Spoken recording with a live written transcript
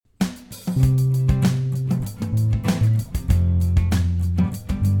Good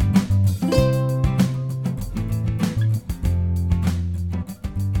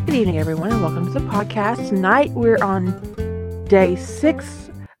evening, everyone, and welcome to the podcast. Tonight, we're on day 6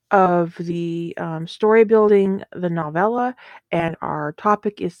 of the story building, the novella, and our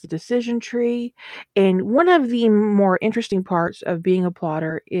topic is the decision tree. And one of the more interesting parts of being a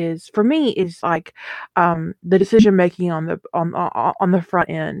plotter is, for me, is like the decision making on the front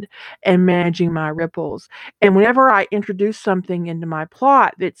end and managing my ripples. And whenever I introduce something into my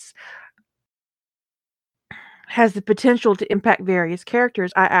plot that's has the potential to impact various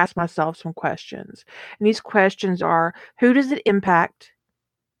characters, I ask myself some questions. And these questions are: who does it impact?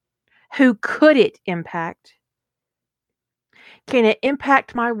 Who could it impact? Can it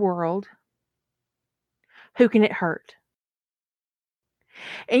impact my world? Who can it hurt?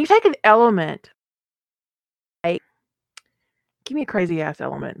 And you take an element, like, give me a crazy ass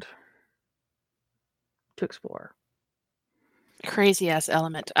element to explore. Crazy ass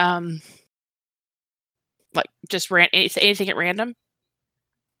element. Like just anything at random.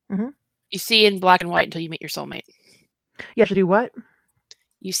 Mhm. You see in black and white until you meet your soulmate. You have to do what?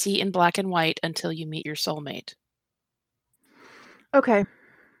 You see in black and white until you meet your soulmate. Okay.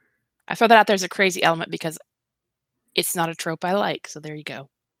 I throw that out there as a crazy element because it's not a trope I like. So there you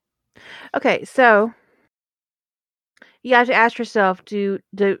go. Okay, so you have to ask yourself: do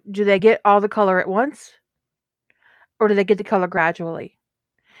they get all the color at once, or do they get the color gradually?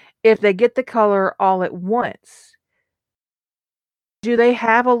 If they get the color all at once, do they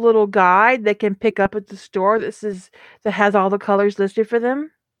have a little guide they can pick up at the store that has all the colors listed for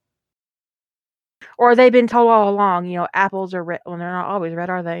them? Or they've been told all along, apples are red. Well, they're not always red,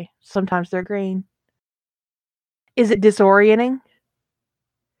 are they? Sometimes they're green. Is it disorienting?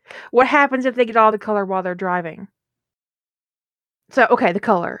 What happens if they get all the color while they're driving? So, okay, the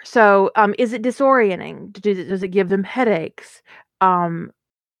color. So, is it disorienting? Does it give them headaches?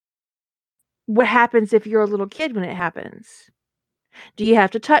 What happens if you're a little kid when it happens? Do you have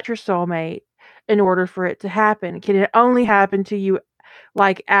to touch your soulmate in order for it to happen? Can it only happen to you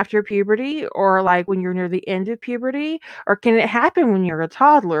like after puberty, or like when you're near the end of puberty? Or can it happen when you're a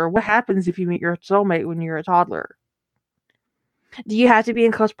toddler? What happens if you meet your soulmate when you're a toddler? Do you have to be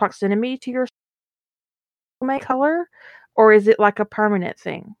in close proximity to your soulmate color, or is it like a permanent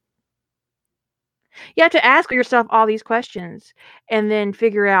thing? You have to ask yourself all these questions and then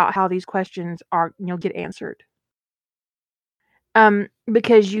figure out how these questions are, get answered.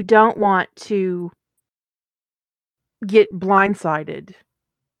 Because you don't want to get blindsided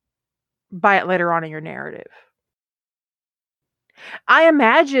by it later on in your narrative. I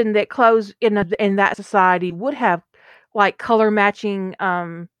imagine that clothes in that society would have like color matching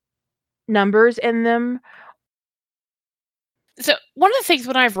numbers in them. So one of the things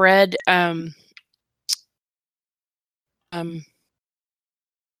when I've read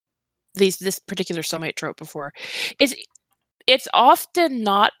this particular soulmate trope before is it's often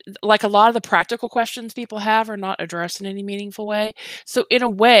not like a lot of the practical questions people have are not addressed in any meaningful way. So in a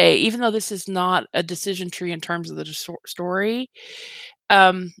way, even though this is not a decision tree in terms of the story,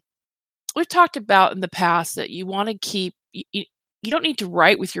 we've talked about in the past that you want to keep you don't need to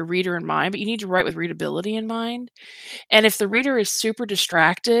write with your reader in mind, but you need to write with readability in mind. And if the reader is super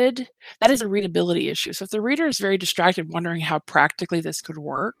distracted, that is a readability issue. So if the reader is very distracted, wondering how practically this could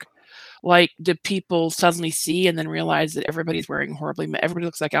work, like do people suddenly see and then realize that everybody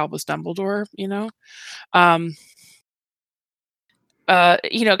looks like Albus Dumbledore,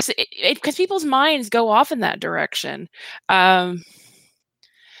 because people's minds go off in that direction. I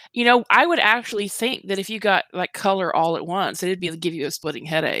would actually think that if you got like color all at once, it'd give you a splitting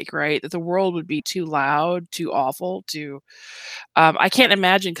headache, right? That the world would be too loud, too awful, I can't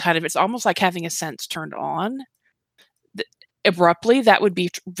imagine it's almost like having a sense turned on abruptly. That would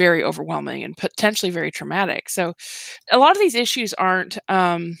be very overwhelming and potentially very traumatic. So a lot of these issues aren't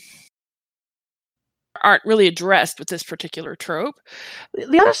really addressed with this particular trope.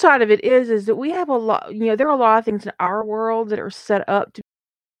 The other side of it is that we have a lot, there are a lot of things in our world that are set up to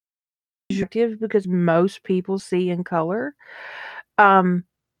because most people see in color. Not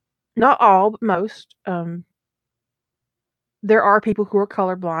all, but most. There are people who are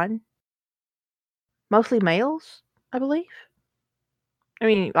colorblind, mostly males, I believe. I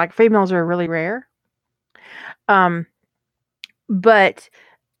mean, like females are really rare. But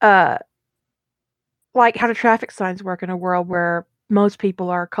like how do traffic signs work in a world where most people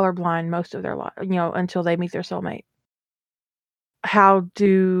are colorblind most of their life, until they meet their soulmate? How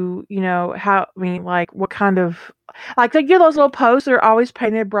do what kind of like those little posts that are always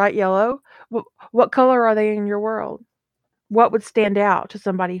painted bright yellow? What color are they in your world? what would stand out to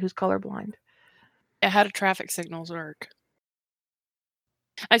somebody who's colorblind? How do traffic signals work?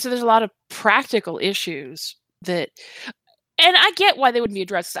 And so there's a lot of practical issues that, and I get why they wouldn't be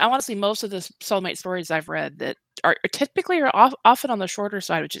addressed. Honestly, most of the soulmate stories I've read that are typically often on the shorter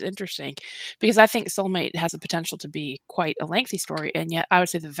side, which is interesting because I think soulmate has the potential to be quite a lengthy story, and yet I would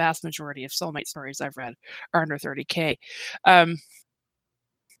say the vast majority of soulmate stories I've read are under 30K.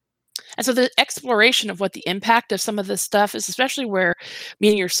 And so the exploration of what the impact of some of this stuff is, especially where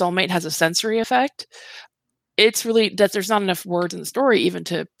meeting your soulmate has a sensory effect, it's really that there's not enough words in the story even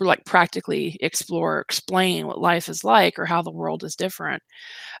to like practically explore, explain what life is like or how the world is different.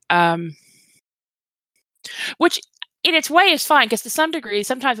 Which in its way is fine because to some degree,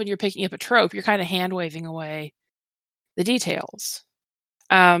 sometimes when you're picking up a trope, you're kind of hand waving away the details.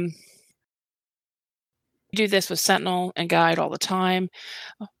 You do this with Sentinel and Guide all the time,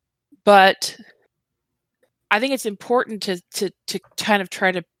 but I think it's important to kind of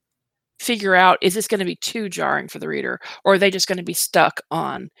try to figure out, is this going to be too jarring for the reader, or are they just going to be stuck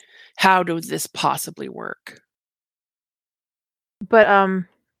on how does this possibly work? But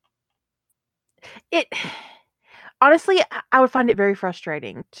it honestly, I would find it very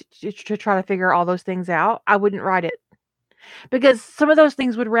frustrating to try to figure all those things out. I wouldn't write it because some of those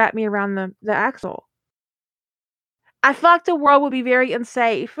things would wrap me around the axle. I feel like the world would be very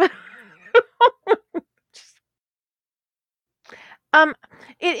unsafe.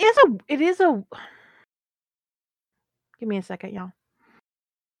 It is a. Give me a second, y'all.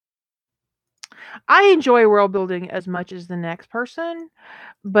 I enjoy world building as much as the next person,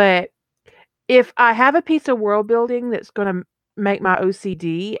 but if I have a piece of world building that's gonna make my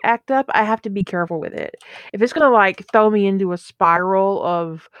OCD act up, I have to be careful with it. If it's gonna like throw me into a spiral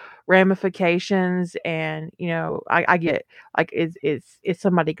of ramifications, and I get like, is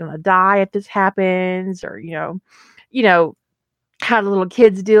somebody gonna die if this happens, or how do little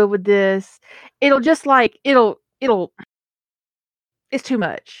kids deal with this? It'll just like it'll it's too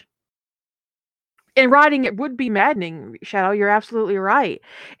much. And writing it would be maddening, Shadow. You're absolutely right.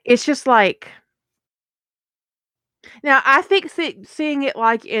 It's just like, now I think seeing it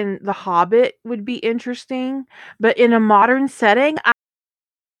like in The Hobbit would be interesting, but in a modern setting,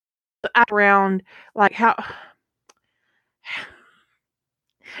 around like how.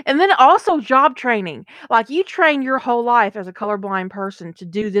 And then also job training. Like, you train your whole life as a colorblind person to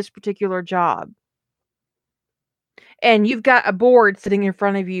do this particular job. And you've got a board sitting in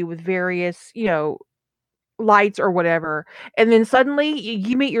front of you with various, lights or whatever. And then suddenly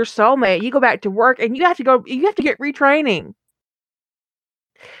you meet your soulmate, you go back to work, and you have to get retraining.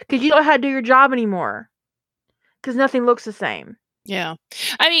 Because you don't know how to do your job anymore. Because nothing looks the same. Yeah.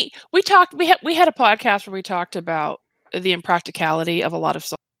 I mean, we had a podcast where we talked about the impracticality of a lot of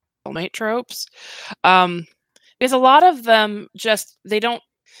soulmate tropes. Because a lot of them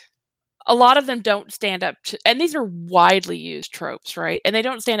don't stand up to, and these are widely used tropes, right? And they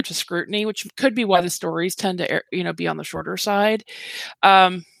don't stand up to scrutiny, which could be why the stories tend to, be on the shorter side.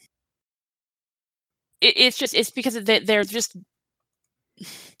 It's because they're just,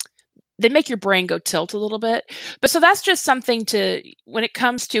 they make your brain go tilt a little bit. But so that's just something to, when it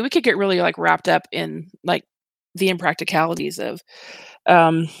comes to, we could get really like wrapped up in like the impracticalities of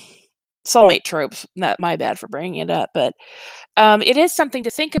soulmate tropes. Not my bad for bringing it up, but it is something to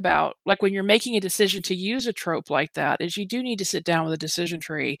think about. Like when you're making a decision to use a trope like that, is you do need to sit down with a decision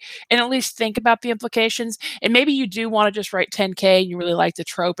tree and at least think about the implications. And maybe you do want to just write 10K and you really like the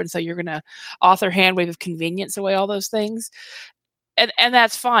trope, and so you're going to author handwave of convenience away all those things. And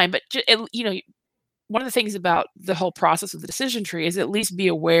that's fine, but one of the things about the whole process of the decision tree is at least be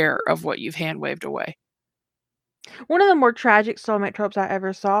aware of what you've hand waved away. One of the more tragic soulmate tropes I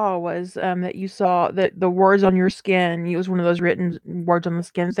ever saw was that you saw that the words on your skin, it was one of those written words on the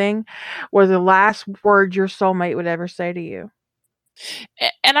skin thing, were the last words your soulmate would ever say to you.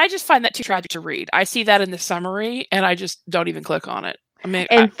 And I just find that too tragic to read. I see that in the summary, and I just don't even click on it. I mean,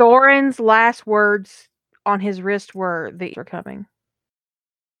 and Thorin's last words on his wrist were, "These are coming."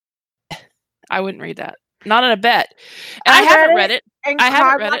 I wouldn't read that. Not on a bet. And I haven't read it. And I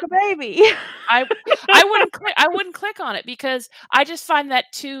haven't read like it. A baby. I wouldn't click on it because I just find that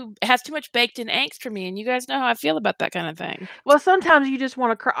has too much baked in angst for me, and you guys know how I feel about that kind of thing. Well, sometimes you just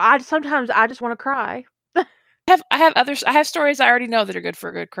want to cry. Sometimes I just want to cry. I have stories I already know that are good for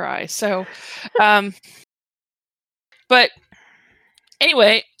a good cry. So, but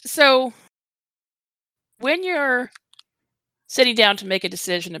anyway, so when you're sitting down to make a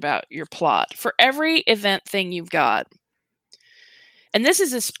decision about your plot, for every event thing you've got, and this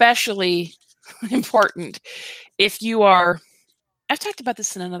is especially important if you are I've talked about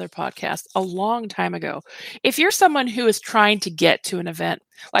this in another podcast a long time ago. If you're someone who is trying to get to an event,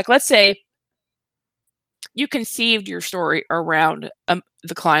 like let's say you conceived your story around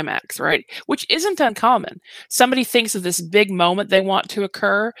the climax, right? Which isn't uncommon. Somebody thinks of this big moment they want to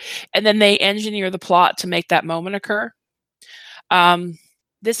occur, and then they engineer the plot to make that moment occur.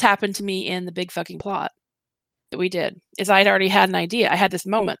 This happened to me in the big fucking plot that we did. Is I'd already had an idea. I had this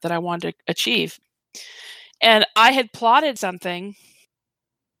moment that I wanted to achieve, and I had plotted something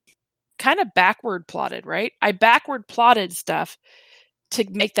kind of backward plotted, right? I backward plotted stuff to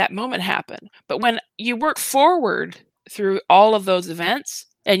make that moment happen. But when you work forward through all of those events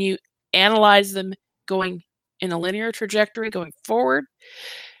and you analyze them going in a linear trajectory going forward,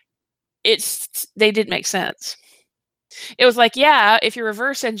 they didn't make sense. It was like, yeah, if you're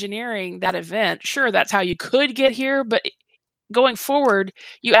reverse engineering that event, sure, that's how you could get here, but going forward,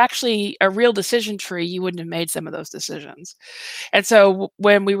 you actually, a real decision tree, you wouldn't have made some of those decisions. And so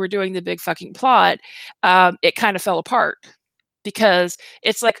when we were doing the big fucking plot, it kind of fell apart. Because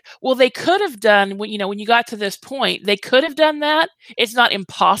it's like, well, they could have done, when you got to this point, they could have done that. It's not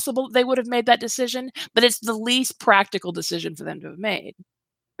impossible they would have made that decision, but it's the least practical decision for them to have made.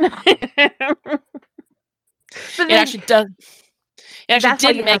 It actually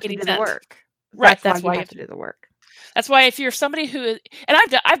didn't make any sense. Work. Right. That's why you have to do the work. That's why if you're somebody who, and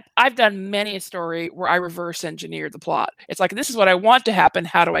I've done many a story where I reverse engineered the plot. It's like, this is what I want to happen.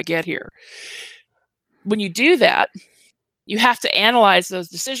 How do I get here? When you do that, you have to analyze those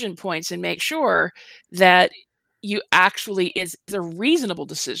decision points and make sure that you actually is a reasonable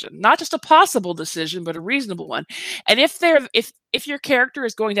decision, not just a possible decision, but a reasonable one. And if your character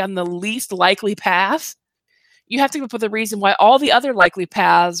is going down the least likely path, you have to come up with a reason why all the other likely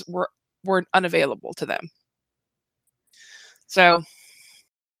paths were unavailable to them. So,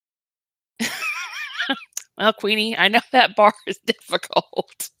 well, Queenie, I know that bar is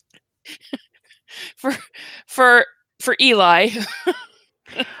difficult for Eli.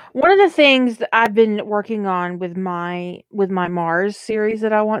 One of the things that I've been working on with my Mars series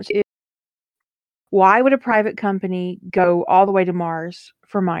that I want to, why would a private company go all the way to Mars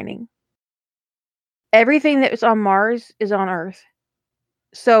for mining? Everything that is on Mars is on Earth.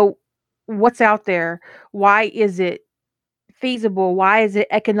 So what's out there? Why is it feasible? Why is it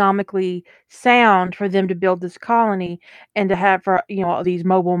economically sound for them to build this colony and to have these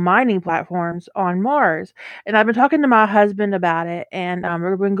mobile mining platforms on Mars? And I've been talking to my husband about it, and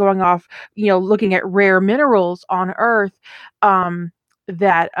we've been going off, looking at rare minerals on Earth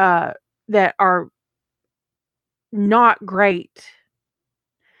that are not great.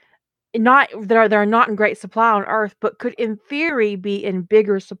 They're not in great supply on Earth, but could in theory be in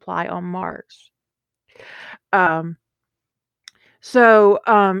bigger supply on Mars. So,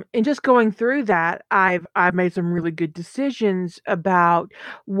 in just going through that, I've made some really good decisions about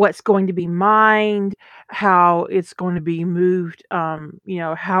what's going to be mined, how it's going to be moved, how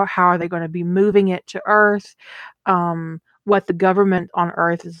are they going to be moving it to Earth, what the government on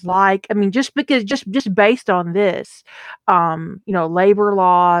Earth is like. I mean, just based on this, labor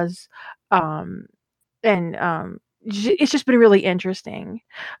laws, and it's just been really interesting,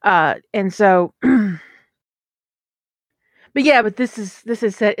 and so. But this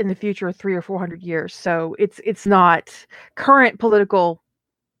is set in the future of 300 or 400 years, so it's not current political.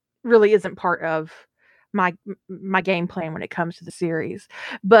 Really isn't part of my game plan when it comes to the series.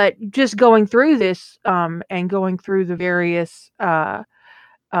 But just going through this and going through the various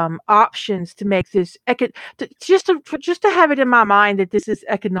options to make this just to have it in my mind that this is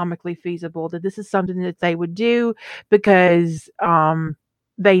economically feasible, that this is something that they would do because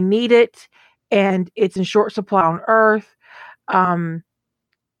they need it and it's in short supply on Earth.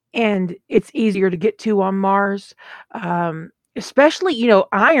 And it's easier to get to on Mars. Especially,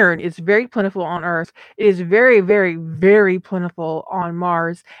 iron is very plentiful on Earth. It is very, very, very plentiful on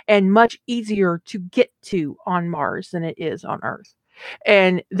Mars and much easier to get to on Mars than it is on Earth.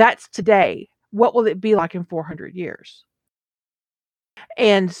 And that's today. What will it be like in 400 years?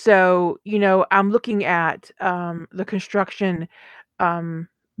 And so, I'm looking at the construction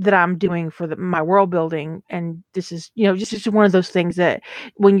that I'm doing for my world building, and this is just one of those things that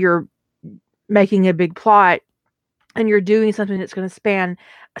when you're making a big plot and you're doing something that's going to span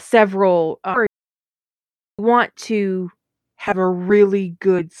several you want to have a really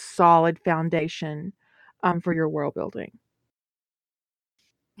good solid foundation for your world building.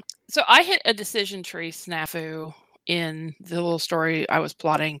 So I hit a decision tree snafu in the little story I was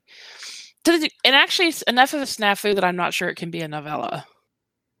plotting, and actually it's enough of a snafu that I'm not sure it can be a novella.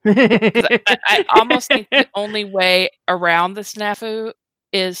 I almost think the only way around the snafu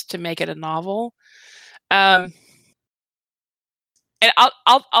is to make it a novel. And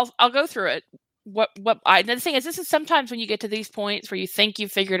I'll go through it. The thing is, this is sometimes when you get to these points where you think you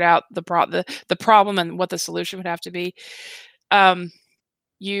figured out the problem and what the solution would have to be.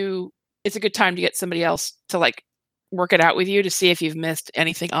 It's a good time to get somebody else to like work it out with you to see if you've missed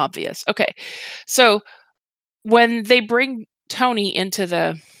anything obvious. Okay, so when they bring Tony into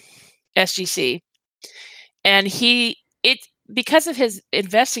the SGC, and because of his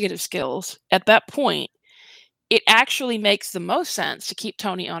investigative skills at that point, it actually makes the most sense to keep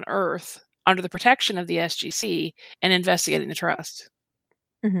Tony on Earth under the protection of the SGC and investigating the trust.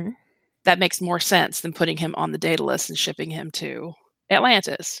 Mm-hmm. That makes more sense than putting him on the data list and shipping him to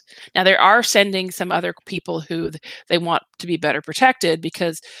Atlantis. Now, they are sending some other people who they want to be better protected,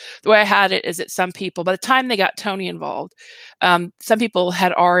 because the way I had it is that some people, by the time they got Tony involved, some people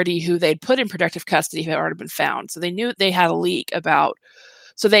had already, who they'd put in protective custody, had already been found. So they knew they had a leak about,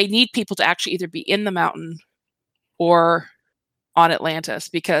 so they need people to actually either be in the mountain or on Atlantis,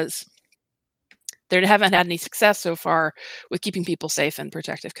 because they haven't had any success so far with keeping people safe in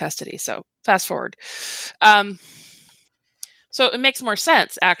protective custody. So fast forward. So it makes more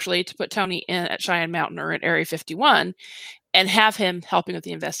sense, actually, to put Tony in at Cheyenne Mountain or in Area 51 and have him helping with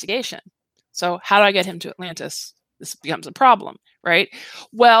the investigation. So how do I get him to Atlantis? This becomes a problem, right?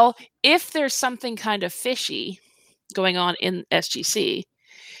 Well, if there's something kind of fishy going on in SGC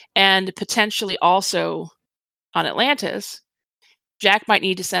and potentially also on Atlantis, Jack might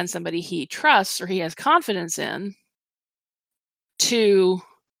need to send somebody he trusts or he has confidence in to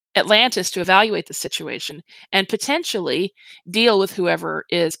Atlantis to evaluate the situation and potentially deal with whoever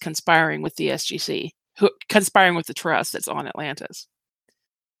is conspiring with the SGC, conspiring with the trust that's on Atlantis.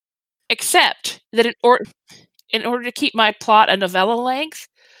 Except that in order to keep my plot a novella length,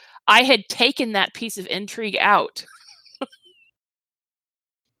 I had taken that piece of intrigue out.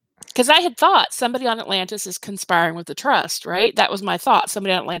 Because I had thought somebody on Atlantis is conspiring with the trust, right? That was my thought.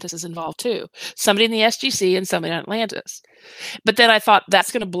 Somebody on Atlantis is involved too. Somebody in the SGC and somebody on Atlantis. But then I thought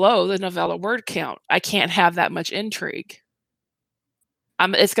that's going to blow the novella word count. I can't have that much intrigue.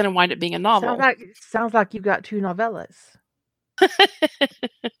 It's going to wind up being a novel. Sounds like you've got 2 novellas.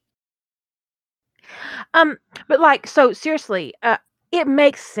 But like, so seriously, it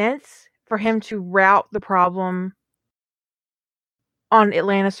makes sense for him to route the problem on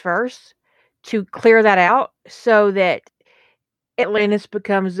Atlantis first, to clear that out so that Atlantis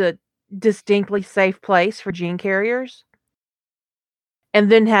becomes a distinctly safe place for gene carriers,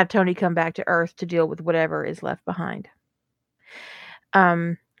 and then have Tony come back to Earth to deal with whatever is left behind.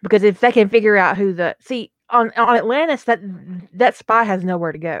 Because if they can figure out who on Atlantis, that spy has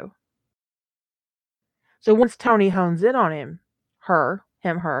nowhere to go. So once Tony hones in on him, her,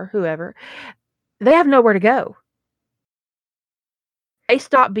 whoever, they have nowhere to go. They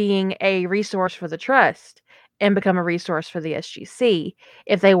stop being a resource for the trust and become a resource for the SGC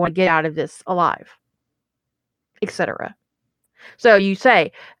if they want to get out of this alive, etc. So you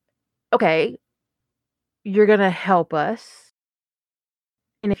say, okay, you're going to help us,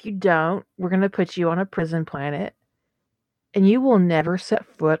 and if you don't, we're going to put you on a prison planet, and you will never set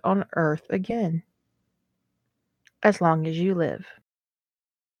foot on Earth again as long as you live.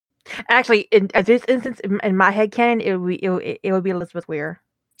 Actually, in this instance, in my headcanon, it would be Elizabeth Weir.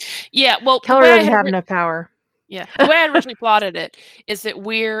 Yeah, well, Keller doesn't have enough power. Yeah, the way I originally plotted it is that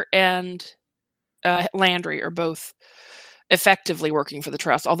Weir and Landry are both effectively working for the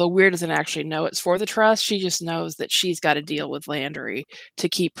trust, although Weir doesn't actually know it's for the trust. She just knows that she's got to deal with Landry to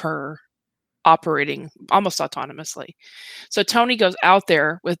keep her operating almost autonomously. So Tony goes out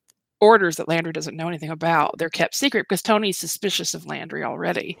there with orders that Landry doesn't know anything about. They're kept secret because Tony's suspicious of Landry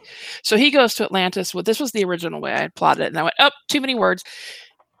already. So he goes to Atlantis. This was the original way I had plotted it, and I went, too many words.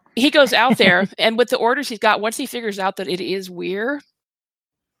 He goes out there, and with the orders he's got, once he figures out that it is Weir,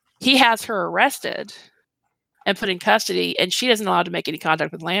 he has her arrested and put in custody, and she isn't allowed to make any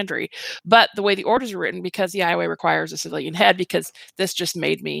contact with Landry. But the way the orders are written, because the IOA requires a civilian head, because this just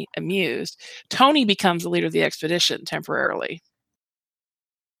made me amused, Tony becomes the leader of the expedition temporarily.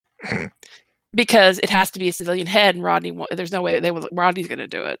 Because it has to be a civilian head, and Rodney, there's no way Rodney's going to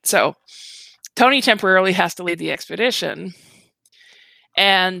do it. So Tony temporarily has to lead the expedition.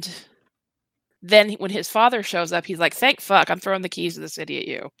 And then when his father shows up, he's like, thank fuck, I'm throwing the keys to the city at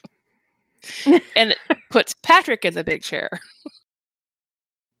you. And it puts Patrick in the big chair.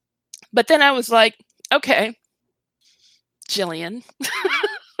 But then I was like, okay, Jillian.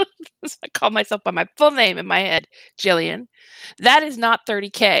 I call myself by my full name in my head, Jillian. That is not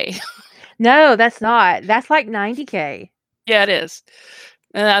 30K. No, that's not. That's like 90K. Yeah, it is.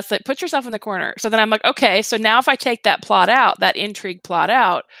 And that's like, put yourself in the corner. So then I'm like, okay, so now if I take that plot out, that intrigue plot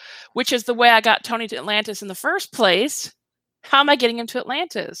out, which is the way I got Tony to Atlantis in the first place, How am I getting him to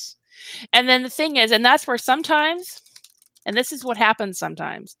Atlantis? And then the thing is, and that's where sometimes, and this is what happens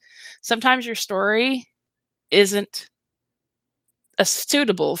sometimes your story isn't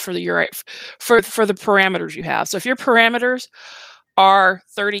suitable for the for the parameters you have. So if your parameters are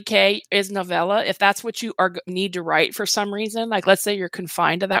 30K is novella, if that's what you need to write for some reason, like let's say you're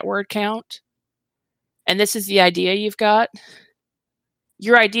confined to that word count, and this is the idea you've got,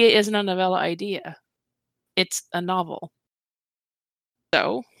 your idea isn't a novella idea. It's a novel.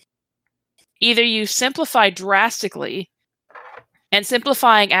 So either you simplify drastically, and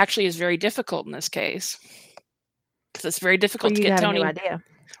simplifying actually is very difficult in this case, because it's very difficult to get Tony,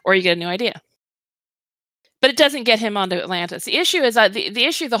 or you get a new idea. But it doesn't get him onto Atlantis. The issue is that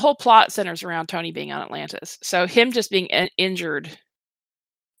the whole plot centers around Tony being on Atlantis. So him just being injured.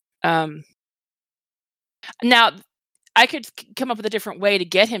 Now, I could come up with a different way to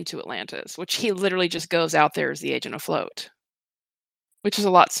get him to Atlantis, which he literally just goes out there as the agent afloat, which is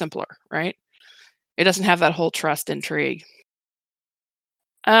a lot simpler, right? It doesn't have that whole trust intrigue.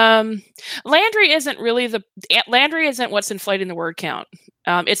 Landry isn't what's inflating the word count.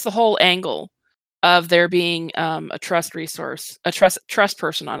 It's the whole angle of there being a trust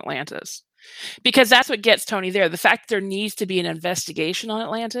person on Atlantis, because that's what gets Tony there. The fact that there needs to be an investigation on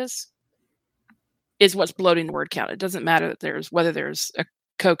Atlantis is what's bloating the word count. It doesn't matter that whether there's a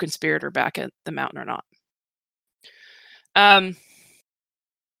co-conspirator back at the mountain or not.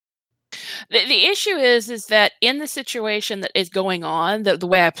 The issue is that in the situation that is going on, the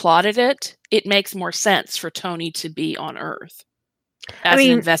way I plotted it, it makes more sense for Tony to be on Earth as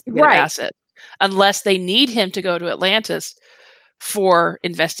an investigative asset, unless they need him to go to Atlantis for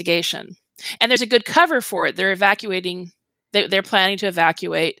investigation. And there's a good cover for it. They're evacuating. They're planning to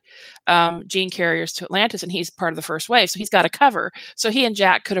evacuate gene carriers to Atlantis, and he's part of the first wave, so he's got a cover. So he and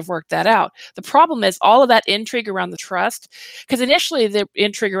Jack could have worked that out. The problem is all of that intrigue around the trust, because initially the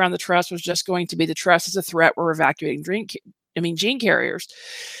intrigue around the trust was just going to be the trust is a threat. We're evacuating gene carriers.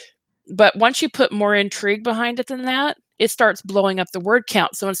 But once you put more intrigue behind it than that, it starts blowing up the word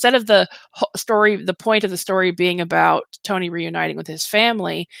count. So instead of the point of the story being about Tony reuniting with his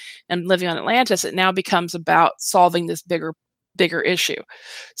family and living on Atlantis, it now becomes about solving this bigger issue.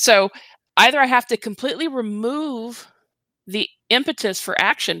 So either I have to completely remove the impetus for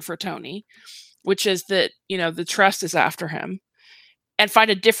action for Tony, which is that, the trust is after him, and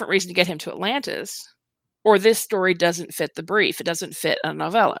find a different reason to get him to Atlantis, or this story doesn't fit the brief. It doesn't fit a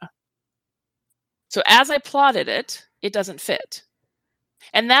novella. So as I plotted it, it doesn't fit.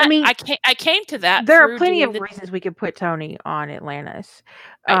 And that I came to that. There are plenty of reasons we could put Tony on Atlantis,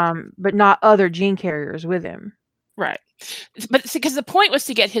 right. But not other gene carriers with him. Right. But because the point was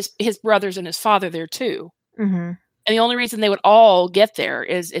to get his brothers and his father there too. Mm-hmm. And the only reason they would all get there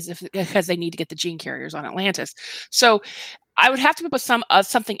is because they need to get the gene carriers on Atlantis. So I would have to put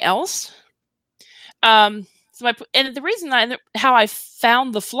something else. And the reason how I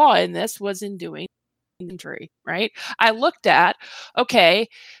found the flaw in this was in doing inventory, right? I looked at, okay,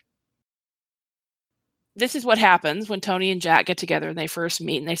 this is what happens when Tony and Jack get together and they first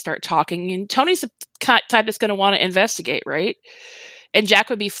meet and they start talking. And Tony's the type that's going to want to investigate, right? And Jack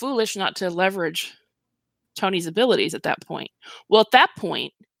would be foolish not to leverage Tony's abilities at that point. Well, at that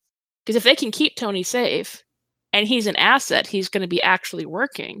point, because if they can keep Tony safe and he's an asset, he's going to be actually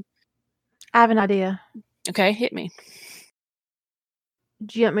working. I have an idea. Okay, hit me.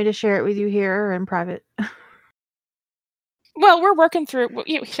 Do you want me to share it with you here or in private? Well, we're working through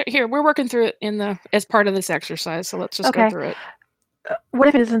it. Here, we're working through it as part of this exercise. So let's just go through it. What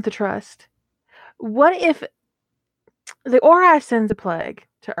if it isn't the trust? What if the Ori sends a plague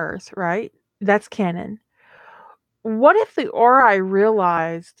to Earth, right? That's canon. What if the Ori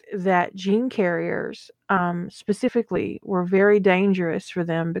realized that gene carriers specifically were very dangerous for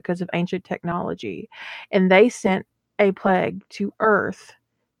them because of ancient technology, and they sent a plague to Earth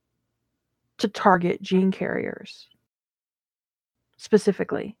to target gene carriers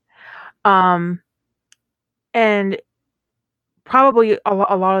specifically, and probably a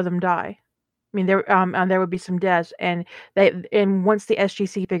lot of them die. I mean, there would be some deaths, and once the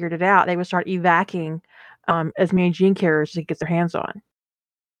SGC figured it out, they would start evacuating as many gene carriers as they get their hands on.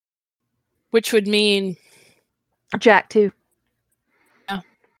 Which would mean Jack too. Yeah,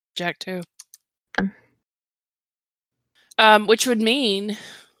 Jack too. Which would mean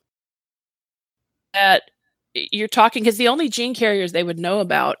that you're talking, because the only gene carriers they would know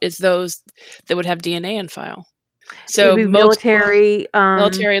about is those that would have DNA in file. So military,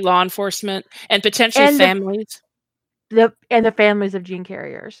 law enforcement, and potentially families. The families of gene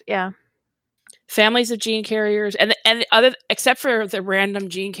carriers, yeah. families of gene carriers, and other, except for the random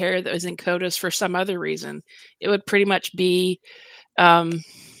gene carrier that was in CODIS for some other reason, it would pretty much be law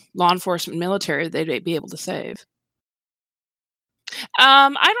enforcement, military they'd be able to save.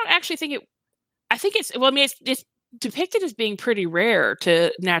 I don't actually think it. I think it's, well, I mean, it's depicted as being pretty rare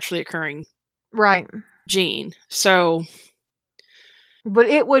to naturally occurring Right. gene. So, but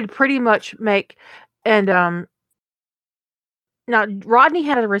it would pretty much make, and now Rodney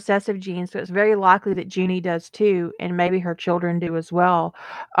had a recessive gene, so it's very likely that Jeannie does too, and maybe her children do as well.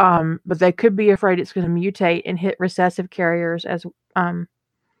 But they could be afraid it's going to mutate and hit recessive carriers as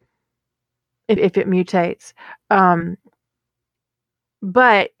if it mutates.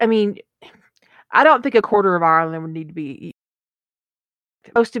 But I mean, I don't think a quarter of Ireland would need to be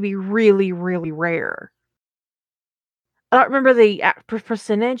supposed to be really, really rare. I don't remember the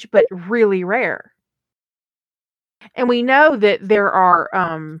percentage, but really rare. And we know that there are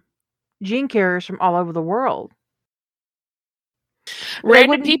gene carriers from all over the world.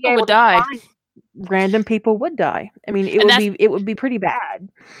 random people would die. Random people would die. I mean, it would be pretty bad.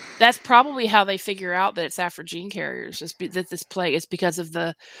 That's probably how they figure out that it's after gene carriers, that this plague is because of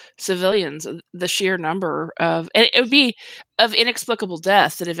the civilians, the sheer number of, and it would be of inexplicable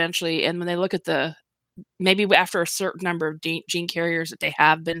death that eventually, and when they look at maybe after a certain number of gene carriers that they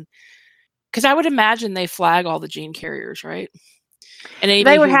have been, because I would imagine they flag all the gene carriers, right? And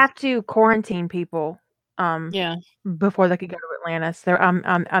they would have to quarantine people. Yeah. Before they could go to Atlantis, there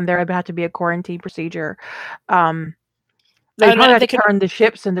would have to be a quarantine procedure. They probably had to turn the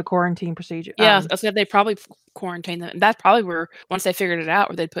ships into quarantine procedure. Yeah, I said they probably quarantine them. And that's probably where, once they figured it out,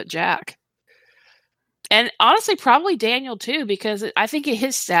 where they'd put Jack. And honestly, probably Daniel too, because I think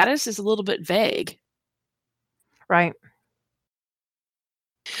his status is a little bit vague. Right.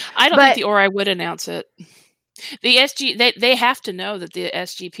 I don't think the Ori would announce it. The they have to know that the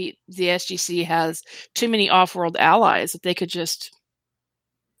SGC has too many off-world allies that they could just.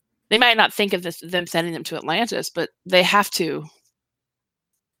 They might not think of them sending them to Atlantis, but they have to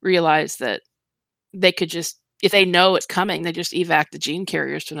realize that they could just, if they know it's coming, they just evac the gene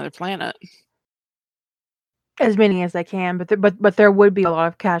carriers to another planet. As many as they can, but there would be a lot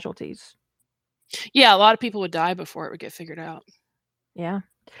of casualties. Yeah, a lot of people would die before it would get figured out. Yeah.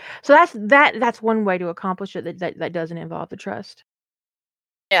 So that's one way to accomplish it that doesn't involve the trust.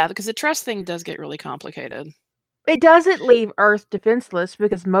 Yeah, because the trust thing does get really complicated. It doesn't leave Earth defenseless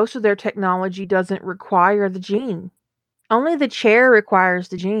because most of their technology doesn't require the gene. Only the chair requires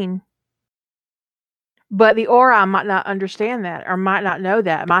the gene. But the Ori might not understand that, or might not know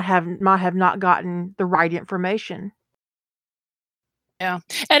that, might have not gotten the right information. Yeah,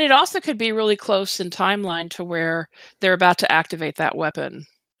 and it also could be really close in timeline to where they're about to activate that weapon.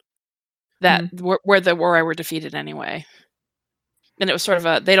 That where the Ori were defeated anyway, and it was sort of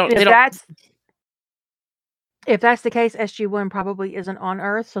a If that's the case, SG-1 probably isn't on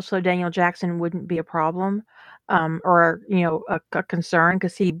Earth, so Daniel Jackson wouldn't be a problem, or a concern,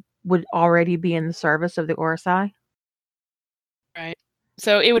 because he would already be in the service of the Orsi. Right.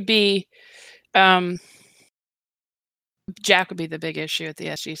 So it would be, Jack would be the big issue at the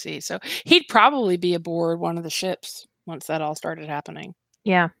SGC. So he'd probably be aboard one of the ships once that all started happening.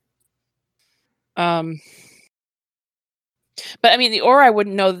 Yeah. But I mean, the Ori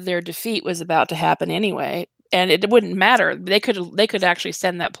wouldn't know that their defeat was about to happen anyway, and it wouldn't matter. They could actually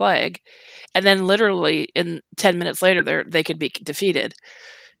send that plague, and then literally in 10 minutes later, they could be defeated,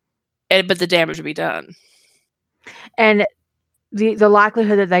 but the damage would be done. And the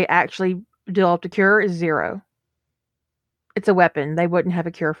likelihood that they actually developed a cure is 0. It's a weapon. They wouldn't have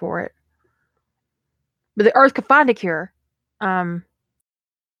a cure for it. But the Earth could find a cure.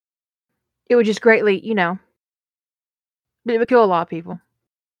 It would just greatly, it would kill a lot of people.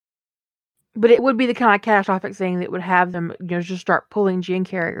 But it would be the kind of catastrophic thing that would have them, just start pulling gene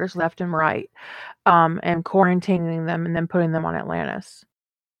carriers left and right, and quarantining them and then putting them on Atlantis.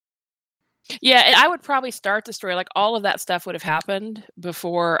 Yeah, and I would probably start the story, like all of that stuff would have happened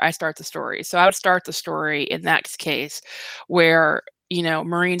before I start the story. So I would start the story in that case where,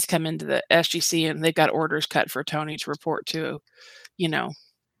 Marines come into the SGC and they've got orders cut for Tony to report to,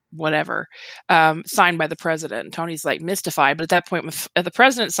 whatever, signed by the president. And Tony's like mystified, but at that point, if the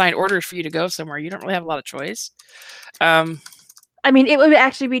president signed orders for you to go somewhere, you don't really have a lot of choice. I mean, it would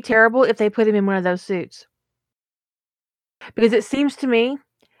actually be terrible if they put him in one of those suits. Because it seems to me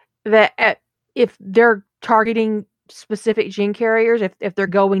that if they're targeting specific gene carriers, if they're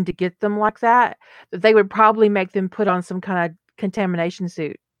going to get them like that they would probably make them put on some kind of contamination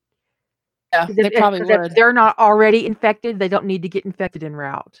suit. Yeah, they probably would. If they're not already infected, they don't need to get infected en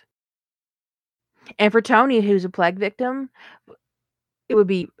route. And for Tony, who's a plague victim, it would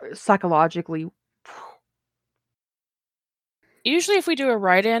be psychologically Usually if we do a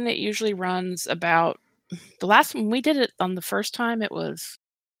write-in, it usually runs about the last one we did it on the first time, it was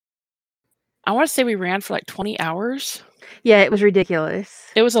I wanna say we ran for, like, 20 hours. Yeah, it was ridiculous.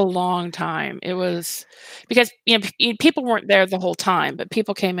 It was a long time. It was because, people weren't there the whole time, but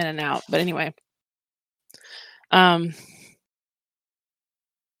people came in and out. But anyway. Um,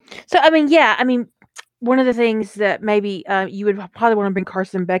 So, I mean, yeah, I mean, one of the things that maybe, you would probably wanna bring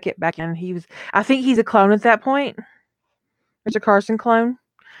Carson Beckett back in. I think he's a clone at that point. There's a Carson clone.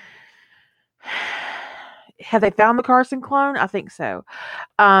 Have they found the Carson clone? I think so.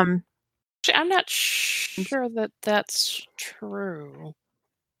 I'm not sure that that's true.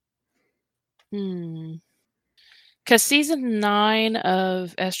 Because season 9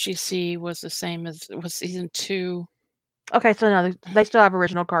 of SGC was the same as was season 2. Okay, so no, they still have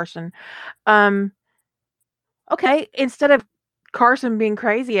original Carson. Okay, instead of Carson being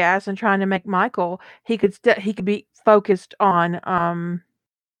crazy ass and trying to make Michael, he could be focused on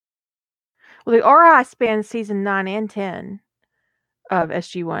well, the RI spans season 9 and 10 of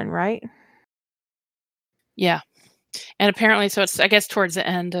SG1, right? Yeah. And apparently so it's I guess towards the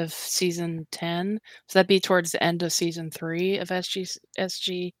end of season 10. So that'd be towards the end of season 3 of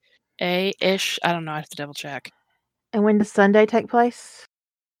SGA-ish. I don't know, I have to double check. And when does Sunday take place?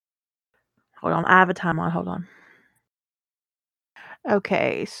 Hold on, I have a timeline, hold on.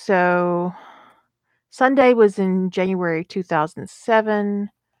 Okay, so Sunday was in January 2007,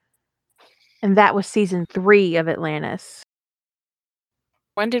 and that was season 3 of Atlantis.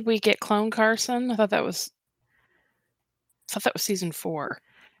 When did we get Clone Carson? I thought that was season 4.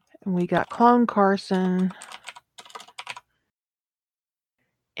 And we got Clone Carson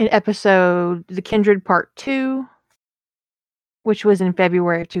in episode The Kindred Part 2, which was in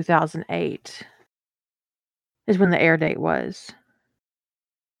February of 2008, is when the air date was.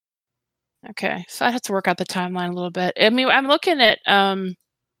 Okay, so I have to work out the timeline a little bit. I mean, I'm looking at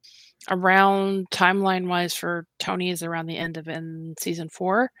around timeline-wise for Tony is around the end of in season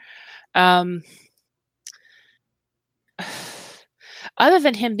 4. Other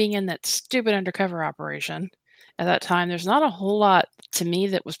than him being in that stupid undercover operation at that time, there's not a whole lot to me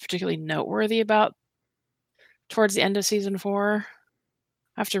that was particularly noteworthy about towards the end of season 4.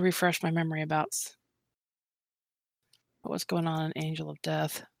 I have to refresh my memory about what was going on in Angel of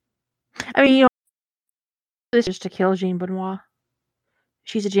Death. I mean, this is just to kill Jean Benoit.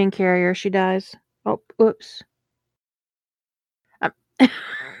 She's a gene carrier. She dies. Oh, oops.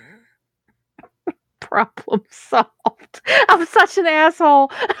 Problem solved. I'm such an asshole.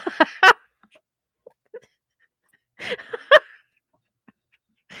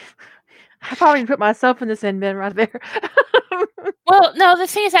 I probably put myself in the sin bin right there. Well, no, the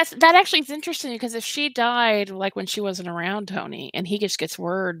thing is that actually is interesting because if she died like when she wasn't around Tony and he just gets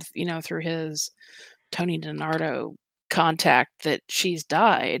word, through his Tony DiNardo contact that she's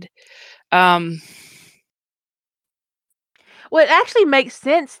died. Well, it actually makes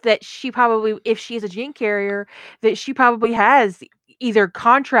sense that she probably, if she's a gene carrier, that she probably has either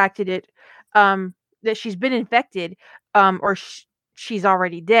contracted it, that she's been infected, or she's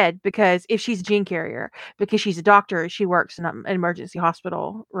already dead, because if she's a gene carrier, because she's a doctor, she works in an emergency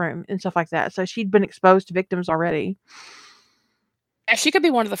hospital room and stuff like that. So she'd been exposed to victims already. Yeah, she could be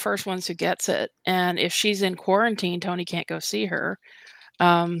one of the first ones who gets it. And if she's in quarantine, Tony can't go see her.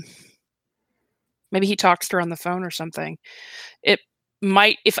 Maybe he talks to her on the phone or something. It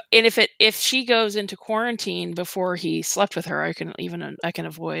might if she goes into quarantine before he slept with her, I can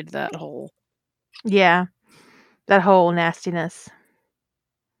avoid that whole Yeah, that whole nastiness.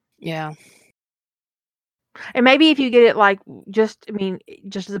 Yeah. And maybe if you get it like just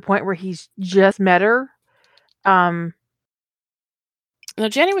to the point where he's just met her. No,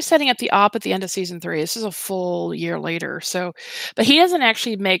 Jenny was setting up the op at the end of season 3. This is a full year later. But he doesn't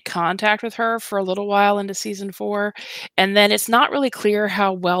actually make contact with her for a little while into season 4. And then it's not really clear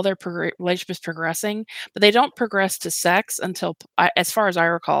how well their relationship is progressing, but they don't progress to sex until, as far as I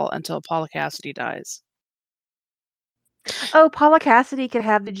recall, until Paula Cassidy dies. Oh, Paula Cassidy could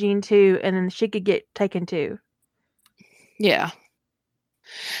have the gene too, and then she could get taken too. Yeah.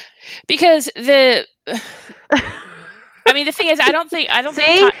 Because the thing is, I don't think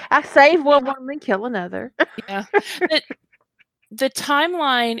I save one woman, kill another. Yeah. The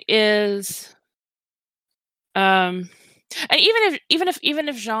timeline is and even if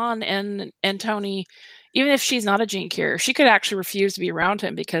Jean and Tony, even if she's not a gene carrier, she could actually refuse to be around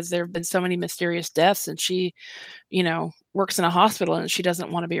him because there have been so many mysterious deaths and she, works in a hospital and she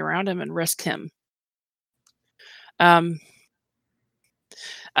doesn't want to be around him and risk him. I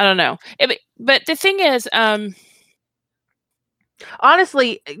don't know. But the thing is,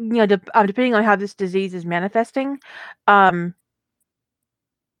 honestly, depending on how this disease is manifesting,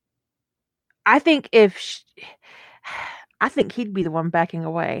 I think I think he'd be the one backing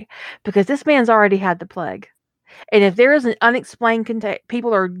away because this man's already had the plague. And if there is an unexplained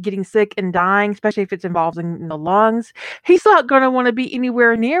people are getting sick and dying, especially if it's involved in the lungs, he's not going to want to be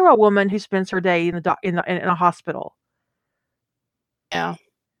anywhere near a woman who spends her day in a hospital. Yeah.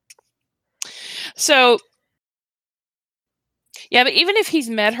 So, yeah, but even if he's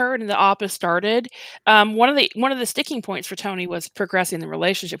met her and the op has started, one of the sticking points for Tony was progressing the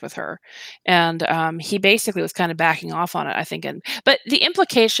relationship with her, and he basically was kind of backing off on it, I think. But the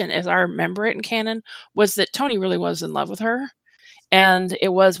implication, as I remember it in canon, was that Tony really was in love with her, and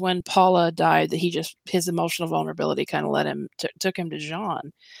it was when Paula died that his emotional vulnerability kind of took him to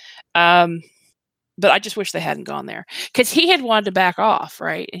Jean. But I just wish they hadn't gone there because he had wanted to back off,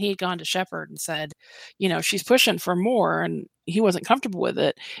 right? And he had gone to Shepard and said, she's pushing for more, and he wasn't comfortable with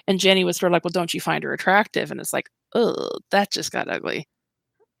it. And Jenny was sort of like, well, don't you find her attractive? And it's like, oh, that just got ugly.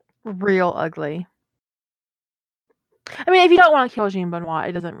 Real ugly. I mean, if you don't want to kill Jean Benoit,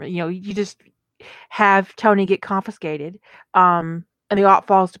 it doesn't really, you just have Tony get confiscated, and the op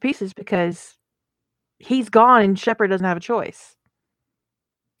falls to pieces because he's gone and Shepard doesn't have a choice.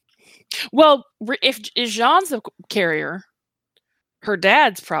 Well, if Jean's a carrier, her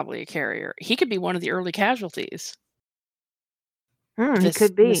dad's probably a carrier. He could be one of the early casualties. He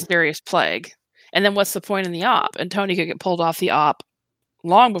could be. Mysterious plague. And then what's the point in the op? And Tony could get pulled off the op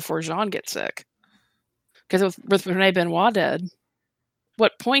long before Jean gets sick. Because with Rene Benoit dead,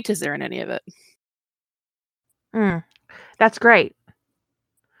 what point is there in any of it? That's great.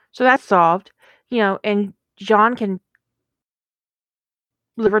 So that's solved. And Jean can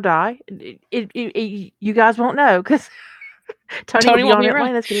live or die. You guys won't know because Tony will be on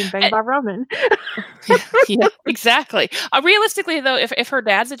Atlantis getting banged by Roman. Yeah, exactly. Realistically, though, if her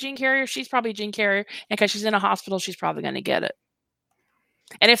dad's a gene carrier, she's probably a gene carrier, and because she's in a hospital, she's probably going to get it.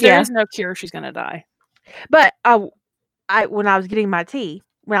 And if there is no cure, she's going to die. But when I was getting my tea,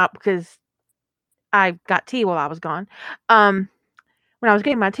 because I got tea while I was gone, when I was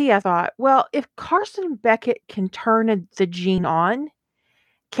getting my tea, I thought, well, if Carson Beckett can turn the gene on,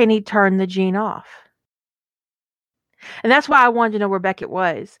 can he turn the gene off? And that's why I wanted to know where Beckett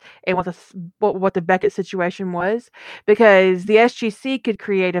was and what the Beckett situation was, because the SGC could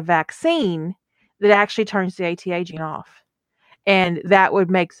create a vaccine that actually turns the ATA gene off, and that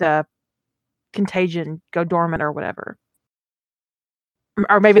would make the contagion go dormant or whatever.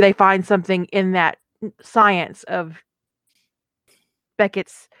 Or maybe they find something in that science of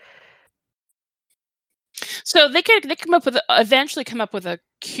Beckett's. So they eventually come up with a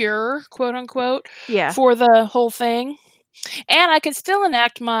cure, quote unquote, Yeah. for the whole thing, and I can still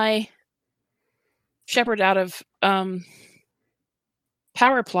enact my Shepard out of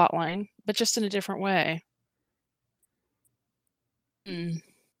power plot line, but just in a different way.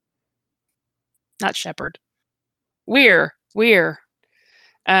 Not Shepard. Weir.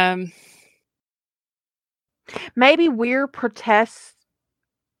 Maybe Weir protests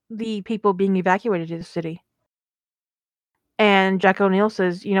the people being evacuated to the city. And Jack O'Neill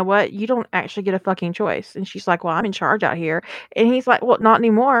says, you know what? You don't actually get a fucking choice. And she's like, well, I'm in charge out here. And he's like, well, not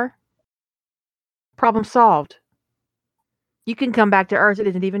anymore. Problem solved. You can come back to Earth. It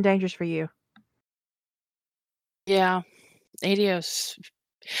isn't even dangerous for you. Yeah. Adios.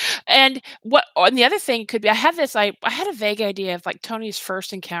 And the other thing could be, I had a vague idea of like Tony's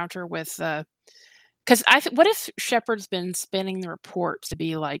first encounter with because what if Shepard's been spinning the reports to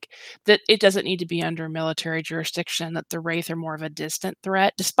be like that it doesn't need to be under military jurisdiction, that the Wraith are more of a distant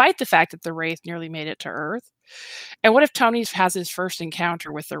threat, despite the fact that the Wraith nearly made it to Earth? And what if Tony has his first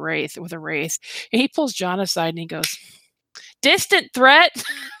encounter with a Wraith, and he pulls John aside and he goes, "Distant threat?"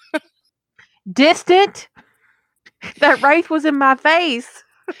 Distant? That Wraith was in my face.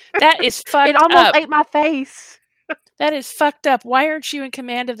 That is fucked up. It almost ate my face. That is fucked up. Why aren't you in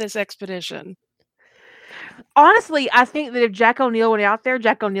command of this expedition? Honestly, I think that if Jack O'Neill went out there,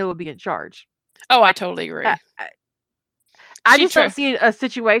 Jack O'Neill would be in charge. Oh, I totally agree. I just don't see a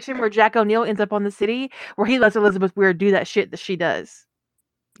situation where Jack O'Neill ends up on the city where he lets Elizabeth Weir do that shit that she does.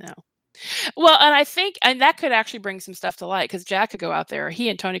 No. Well, and I think, and that could actually bring some stuff to light, because Jack could go out there. He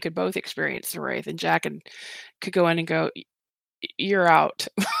and Tony could both experience the Wraith, and Jack could go in and go, "You're out."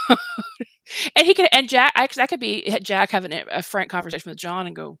 And he could, and Jack, that could be Jack having a frank conversation with John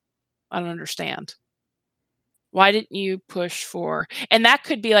and go, "I don't understand. Why didn't you push for?" And that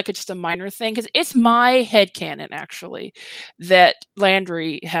could be like just a minor thing, because it's my headcanon, actually, that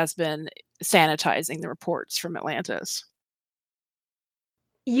Landry has been sanitizing the reports from Atlantis.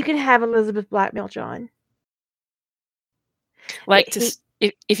 You can have Elizabeth blackmail John. Like,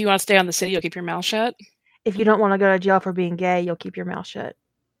 if you want to stay on the city, you'll keep your mouth shut. If you don't want to go to jail for being gay, you'll keep your mouth shut.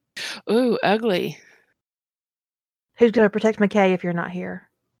 Ooh, ugly. Who's going to protect McKay if you're not here?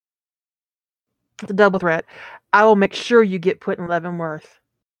 It's a double threat. I will make sure you get put in Leavenworth.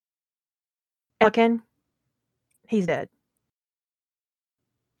 Pelican, he's dead.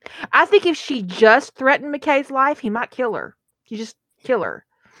 I think if she just threatened McKay's life, he might kill her. You just kill her.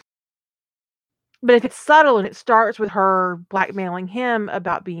 But if it's subtle and it starts with her blackmailing him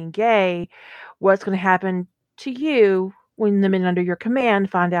about being gay, what's going to happen to you when the men under your command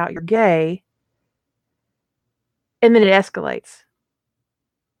find out you're gay? And then it escalates.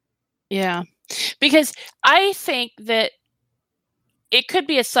 Yeah. Because I think that it could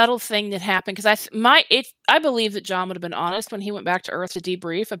be a subtle thing that happened, because I believe that John would have been honest when he went back to Earth to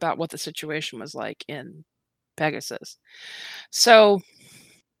debrief about what the situation was like in Pegasus. So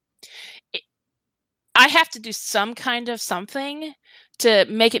I have to do some kind of something to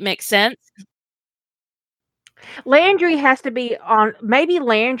make it make sense. Landry has to be on. Maybe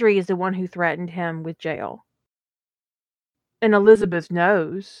Landry is the one who threatened him with jail, and Elizabeth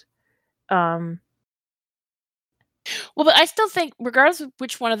knows. Well, but I still think, regardless of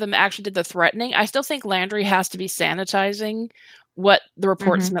which one of them actually did the threatening, I still think Landry has to be sanitizing what the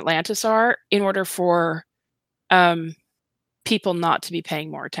reports from Atlantis are in order for people not to be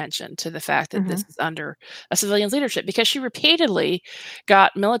paying more attention to the fact that this is under a civilian's leadership, because she repeatedly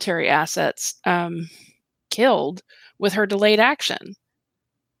got military assets killed with her delayed action.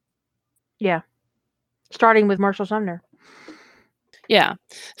 Yeah. Starting with Marshall Sumner. Yeah.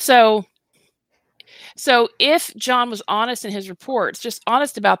 So if John was honest in his reports, just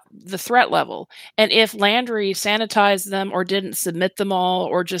honest about the threat level, and if Landry sanitized them or didn't submit them all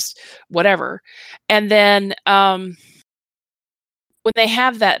or just whatever, and then when they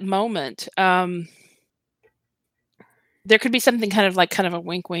have that moment, there could be something kind of a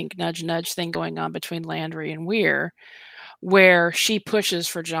wink, wink, nudge, nudge thing going on between Landry and Weir, where she pushes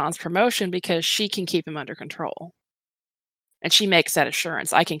for John's promotion because she can keep him under control. And she makes that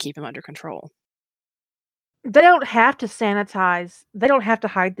assurance, I can keep him under control. They don't have to sanitize. They don't have to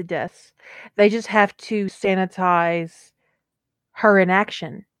hide the deaths. They just have to sanitize her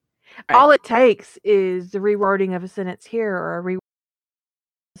inaction. Right. All it takes is the rewording of a sentence here or a rewording,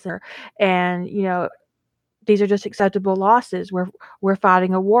 and these are just acceptable losses. We're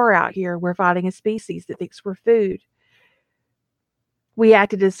fighting a war out here. We're fighting a species that thinks we're food. We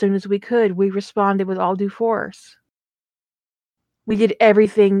acted as soon as we could. We responded with all due force. We did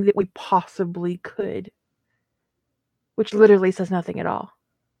everything that we possibly could, which literally says nothing at all.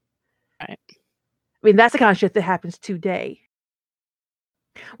 Right. I mean, that's the kind of shit that happens today.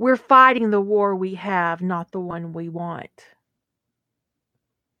 We're fighting the war we have, not the one we want.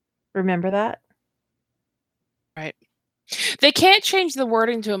 Remember that? Right. They can't change the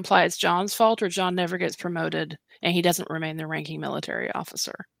wording to imply it's John's fault or John never gets promoted and he doesn't remain the ranking military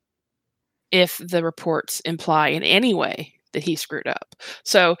officer if the reports imply in any way that he screwed up.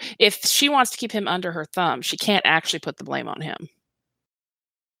 So if she wants to keep him under her thumb, she can't actually put the blame on him.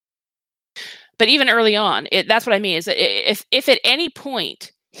 But even early on, that's what I mean, is that if at any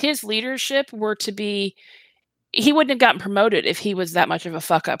point his leadership were to be, he wouldn't have gotten promoted if he was that much of a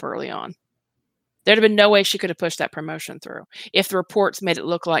fuck up early on. There'd have been no way she could have pushed that promotion through if the reports made it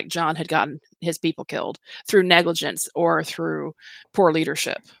look like John had gotten his people killed through negligence or through poor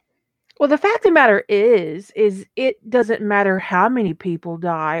leadership. Well, the fact of the matter is it doesn't matter how many people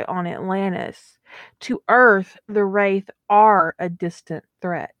die on Atlantis. To Earth, the Wraith are a distant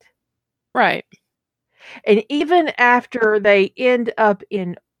threat. Right. And even after they end up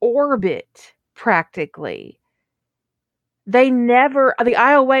in orbit, practically, the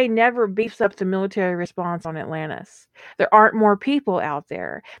IOA never beefs up the military response on Atlantis. There aren't more people out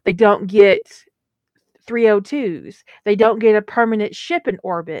there. They don't get 302s. They don't get a permanent ship in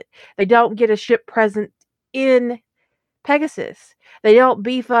orbit. They don't get a ship present in Pegasus. They don't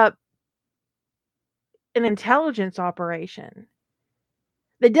beef up an intelligence operation.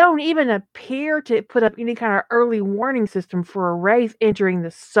 They don't even appear to put up any kind of early warning system for a Wraith entering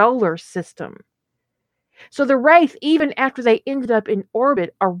the solar system. So the Wraith, even after they ended up in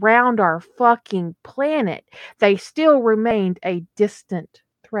orbit around our fucking planet, they still remained a distant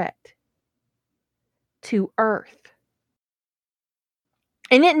threat to Earth.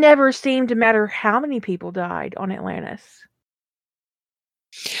 And it never seemed to matter how many people died on Atlantis.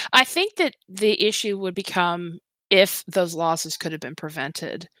 I think that the issue would become if those losses could have been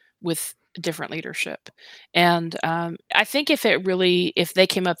prevented with different leadership. And I think if they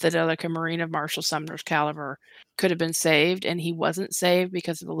came up that like a Marine of Marshall Sumner's caliber could have been saved and he wasn't saved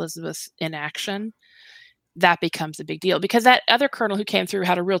because of Elizabeth's inaction, that becomes a big deal, because that other colonel who came through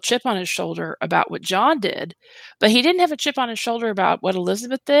had a real chip on his shoulder about what John did, but he didn't have a chip on his shoulder about what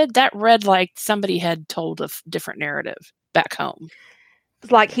Elizabeth did. That read like somebody had told a different narrative back home.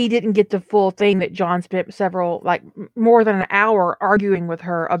 It's like he didn't get the full thing that John spent more than an hour arguing with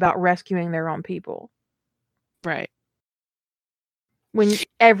her about rescuing their own people. Right. When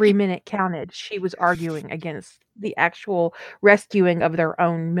every minute counted, she was arguing against the actual rescuing of their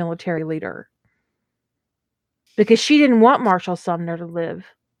own military leader. Because she didn't want Marshall Sumner to live.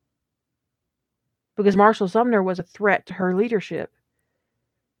 Because Marshall Sumner was a threat to her leadership.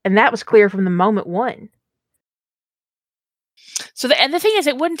 And that was clear from the moment one. So the thing is,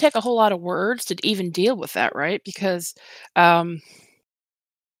 it wouldn't take a whole lot of words to even deal with that, right? Because this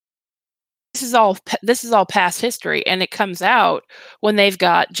is all past history, and it comes out when they've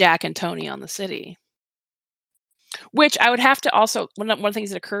got Jack and Tony on the city. Which I would have to also, one of the things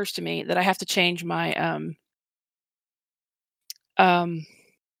that occurs to me, that I have to change my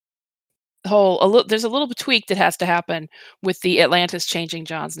there's a little tweak that has to happen with the Atlantis changing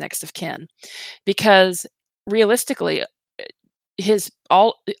John's next of kin, because realistically,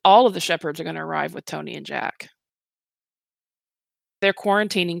 all of the shepherds are going to arrive with Tony and Jack. They're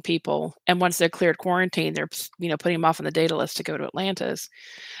quarantining people, and once they're cleared quarantine, they're putting them off on the data list to go to Atlantis.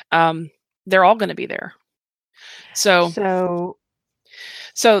 They're all going to be there. So the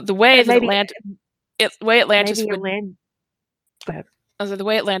way that Atlantis would. Go ahead. The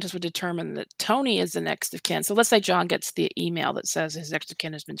way Atlantis would determine that Tony is the next of kin. So let's say John gets the email that says his next of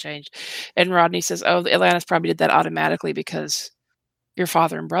kin has been changed, and Rodney says, "Oh, Atlantis probably did that automatically because your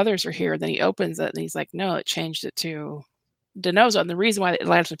father and brothers are here." Then he opens it and he's like, "No, it changed it to DeNozo." And the reason why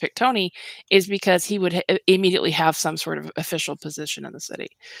Atlantis would pick Tony is because he would immediately have some sort of official position in the city.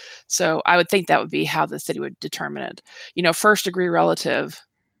 So I would think that would be how the city would determine it. First degree relative,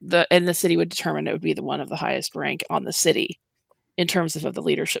 and the city would determine it would be the one of the highest rank on the city in terms of the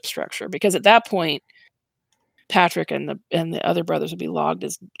leadership structure, because at that point, Patrick and the other brothers would be logged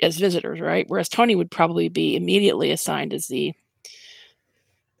as visitors, right? Whereas Tony would probably be immediately assigned as the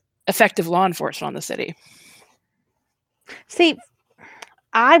effective law enforcement on the city. See,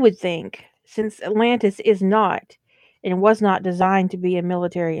 I would think, since Atlantis is not and was not designed to be a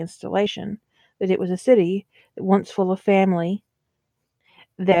military installation, that it was a city once full of family,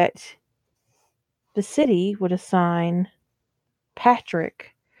 that the city would assign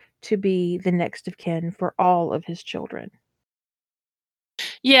Patrick to be the next of kin for all of his children.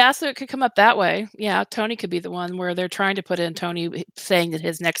 Yeah, so it could come up that way. Yeah, Tony could be the one where they're trying to put in Tony saying that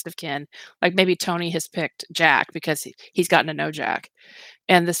his next of kin, like maybe Tony has picked Jack because he's gotten to know Jack,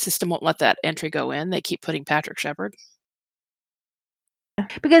 and the system won't let that entry go in. They keep putting Patrick Shepard.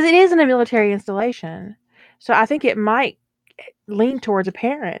 Because it isn't a military installation. So I think it might lean towards a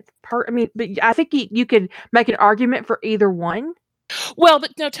parent. But I think you could make an argument for either one. Well,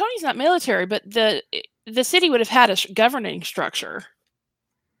 but no, Tony's not military, but the city would have had a governing structure.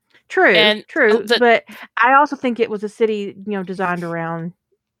 True, but I also think it was a city, designed around.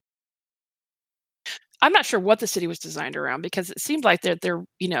 I'm not sure what the city was designed around, because it seemed like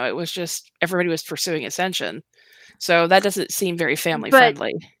it was just everybody was pursuing ascension, so that doesn't seem very family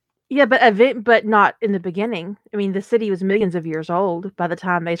friendly. Yeah, but not in the beginning. I mean, the city was millions of years old by the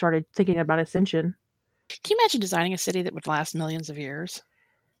time they started thinking about ascension. Can you imagine designing a city that would last millions of years?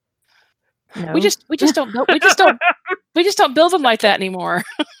 No. We just don't build them like that anymore.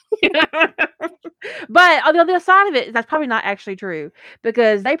 But on the other side of it, that's probably not actually true,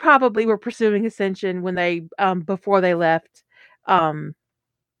 because they probably were pursuing ascension when they before they left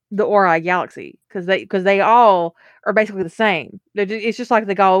the Ori galaxy, because they all are basically the same. It's just like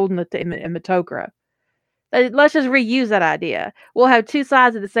the gold and the Tok'ra. Let's just reuse that idea. We'll have two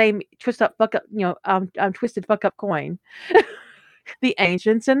sides of the same twisted fuck up coin. The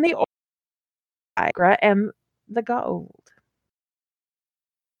ancients and the Ori and the gold.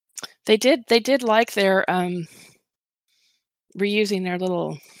 They did like their reusing their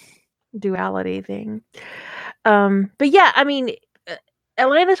little duality thing. But yeah, I mean,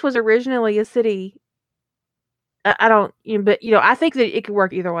 Atlantis was originally a city. I think that it could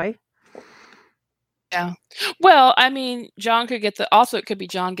work either way. Yeah. Well, I mean, John could get it could be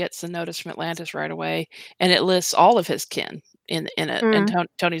John gets the notice from Atlantis right away, and it lists all of his kin in it, and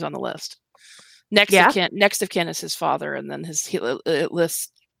Tony's on the list. Next of kin is his father, and then it lists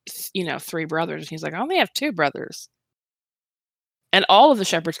 3 brothers. He's like, I only have 2 brothers. And all of the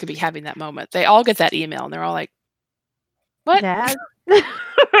shepherds could be having that moment. They all get that email, and they're all like, what? Dad?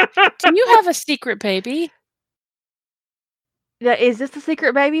 Do you have a secret baby? Yeah, is this the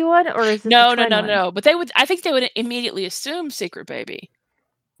secret baby one, or is this no? But I think they would immediately assume secret baby.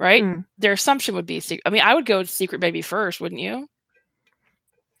 right? Their assumption would be secret. I mean, I would go Secret Baby first, wouldn't you?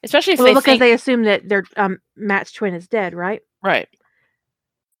 Especially if because they assume that their Matt's twin is dead, right? Right.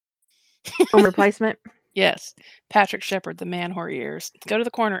 Home replacement. Yes. Patrick Shepard, the man whore years. Go to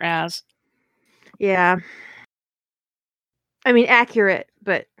the corner, Az. Yeah. I mean, accurate,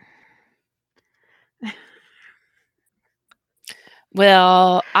 but...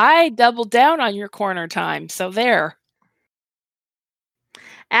 Well, I doubled down on your corner time, so there.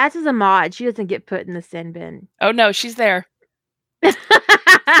 Az is a mod. She doesn't get put in the sin bin. Oh, no, she's there.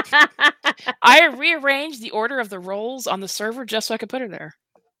 I rearranged the order of the roles on the server just so I could put her there.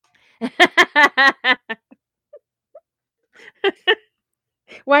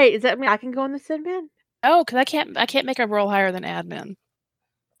 Wait, does that mean I can go in the sin bin? Oh, because I can't make a role higher than admin.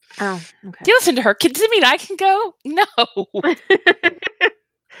 Oh, okay. Do you listen to her? Does it mean I can go? No.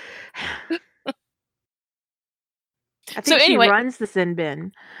 I think she runs the sin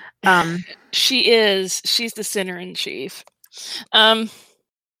bin. She's the sinner in chief. But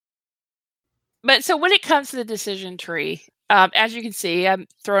so when it comes to the decision tree, as you can see, I'm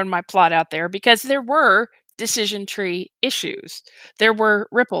throwing my plot out there because there were decision tree issues. There were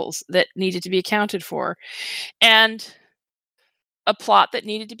ripples that needed to be accounted for, and a plot that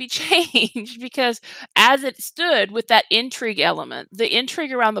needed to be changed because as it stood with that intrigue element, the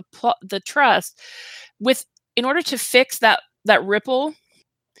intrigue around the trust, in order to fix that ripple,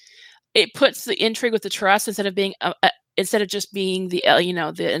 it puts the intrigue with the trust instead of being instead of just being the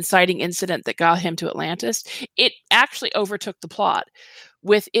the inciting incident that got him to Atlantis, it actually overtook the plot,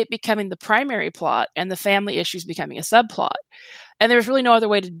 with it becoming the primary plot and the family issues becoming a subplot. And there was really no other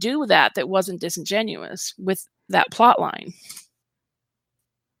way to do that wasn't disingenuous with that plot line.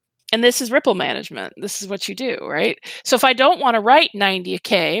 And this is ripple management. This is what you do, right? So if I don't want to write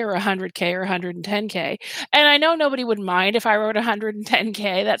 90K or 100K or 110K, and I know nobody would mind if I wrote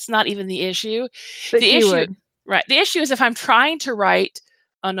 110K, that's not even the issue. But the issue would. Right. The issue is if I'm trying to write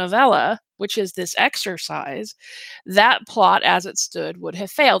a novella, which is this exercise, that plot as it stood would have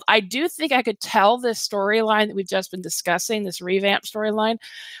failed. I do think I could tell this storyline that we've just been discussing, this revamp storyline,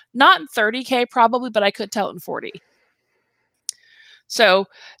 not in 30K probably, but I could tell it in 40. So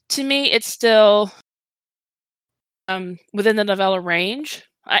to me, it's still within the novella range.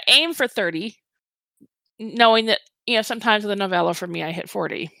 I aim for 30, knowing that, sometimes with a novella for me, I hit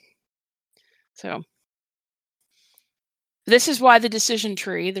 40. So this is why the decision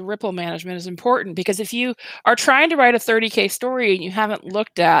tree, the ripple management, is important, because if you are trying to write a 30K story and you haven't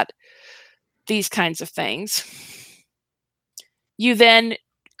looked at these kinds of things, you then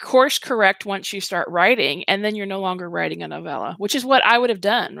course correct once you start writing, and then you're no longer writing a novella, which is what I would have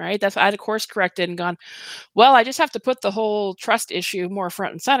done, right? That's why I'd course corrected and gone, well, I just have to put the whole trust issue more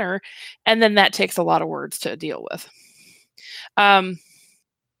front and center, and then that takes a lot of words to deal with. And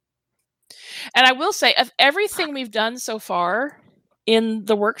I will say, of everything we've done so far in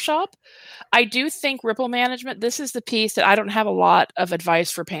the workshop, I do think ripple management, this is the piece that I don't have a lot of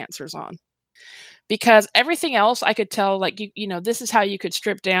advice for pantsers on. Because everything else I could tell, like, this is how you could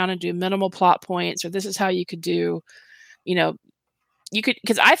strip down and do minimal plot points, or this is how you could do,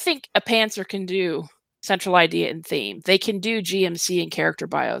 because I think a pantser can do central idea and theme. They can do GMC and character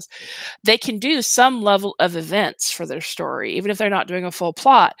bios. They can do some level of events for their story, even if they're not doing a full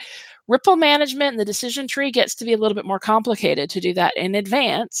plot. Ripple management and the decision tree gets to be a little bit more complicated to do that in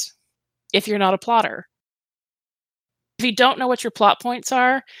advance if you're not a plotter. If you don't know what your plot points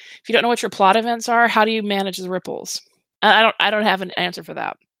are, if you don't know what your plot events are, how do you manage the ripples? I don't have an answer for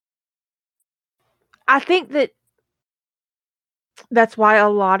that. I think that's why a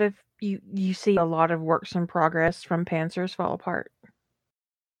lot of you see a lot of works in progress from pantsers fall apart.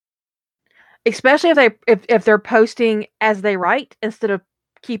 Especially if they're posting as they write instead of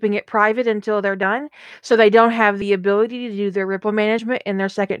keeping it private until they're done, so they don't have the ability to do their ripple management in their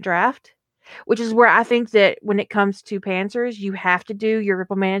second draft. Which is where I think that when it comes to pantsers, you have to do your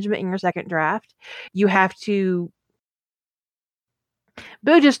ripple management in your second draft. You have to...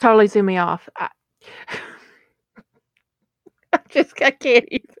 Boo just totally threw me off. I can't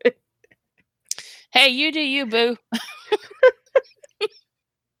even. Hey, you do you, Boo.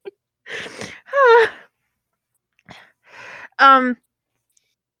 I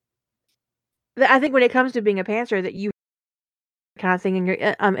think when it comes to being a pantser, that you kind of thing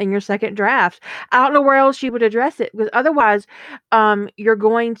in your second draft. I don't know where else you would address it, because otherwise you're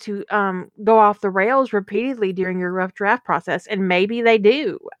going to go off the rails repeatedly during your rough draft process, and maybe they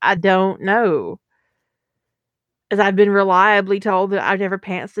do. I don't know, as I've been reliably told that I've never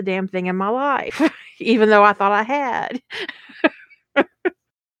pantsed a damn thing in my life, even though I thought I had.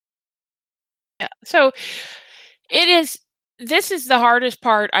 Yeah, so it is This is the hardest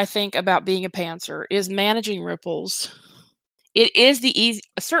part, I think, about being a pantser, is managing ripples. It is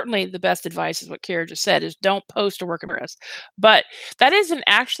certainly the best advice is what Kara just said, is don't post a work in progress. But that isn't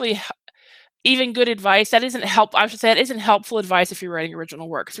actually even good advice. That isn't I should say it isn't helpful advice if you're writing original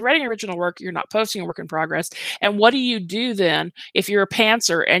work. If you're writing original work, you're not posting a work in progress. And what do you do then if you're a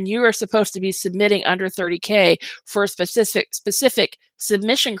pantser and you are supposed to be submitting under 30K for a specific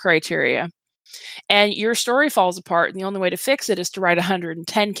submission criteria, and your story falls apart and the only way to fix it is to write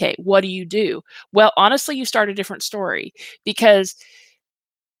 110K? What do? Well, honestly, you start a different story, because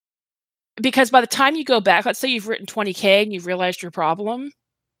by the time you go back, let's say you've written 20K and you've realized your problem,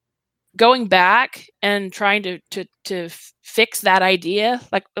 going back and trying to fix that idea,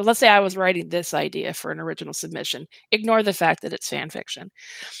 like let's say I was writing this idea for an original submission, ignore the fact that it's fan fiction,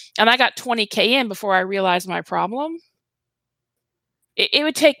 and I got 20K in before I realized my problem. It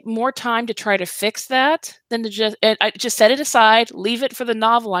would take more time to try to fix that than to just set it aside, leave it for the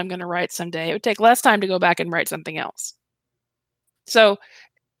novel I'm going to write someday. It would take less time to go back and write something else. So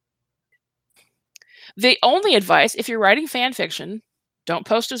the only advice, if you're writing fan fiction, don't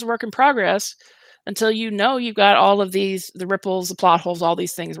post as a work in progress until you know you've got all of the ripples, the plot holes, all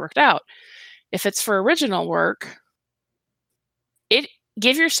these things worked out. If it's for original work,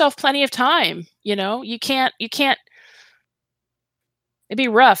 give yourself plenty of time. You can't. It'd be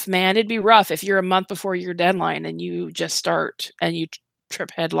rough, man. It'd be rough if you're a month before your deadline and you just start and you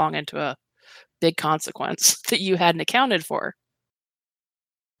trip headlong into a big consequence that you hadn't accounted for.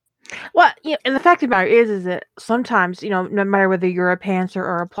 Well, and the fact of the matter is that sometimes, no matter whether you're a pantser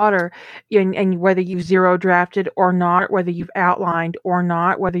or a plotter, and whether you've zero drafted or not, whether you've outlined or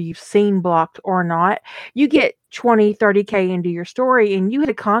not, whether you've scene blocked or not, you get 20, 30K into your story and you hit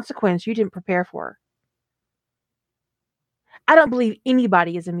a consequence you didn't prepare for. I don't believe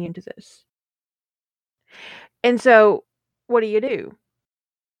anybody is immune to this. And so, what do?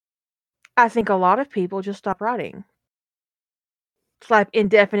 I think a lot of people just stop writing. Slap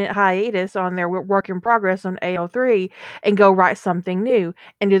indefinite hiatus on their work in progress on AO3 and go write something new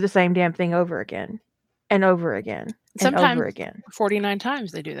and do the same damn thing over again and over again and Sometimes over again. 49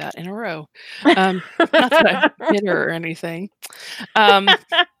 times they do that in a row. Not that I'm bitter or anything.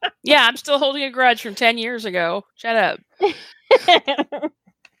 Yeah, I'm still holding a grudge from 10 years ago. Shut up.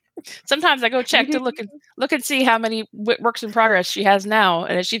 Sometimes I go check to look and see how many works in progress she has now,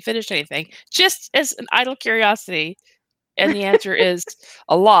 and has she finished anything, just as an idle curiosity. And the answer is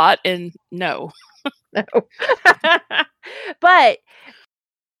a lot and no. No. But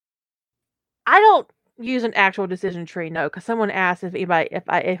I don't use an actual decision tree, no, because someone asked if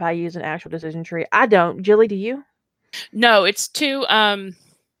I use an actual decision tree. I don't. Jilly, do you? No, it's too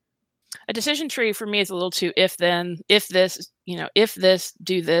a decision tree for me is a little too if this,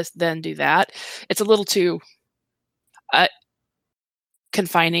 do this, then do that. It's a little too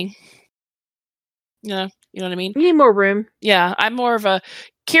confining. You know what I mean? You need more room. Yeah, I'm more of a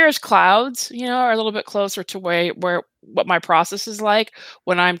Kira's clouds, are a little bit closer to where what my process is like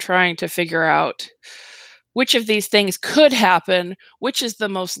when I'm trying to figure out which of these things could happen, which is the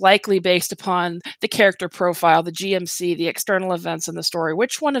most likely based upon the character profile, the GMC, the external events in the story.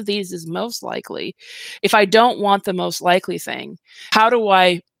 Which one of these is most likely? If I don't want the most likely thing, how do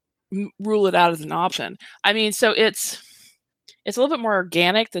I rule it out as an option? I mean, so it's a little bit more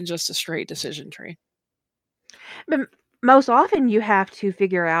organic than just a straight decision tree. But most often you have to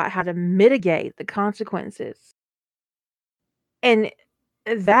figure out how to mitigate the consequences. And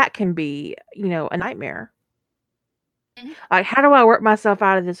that can be, a nightmare. Mm-hmm. Like, how do I work myself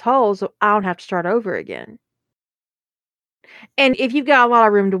out of this hole so I don't have to start over again? And if you've got a lot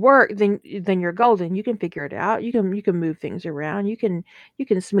of room to work, then you're golden. You can figure it out. You can move things around. You can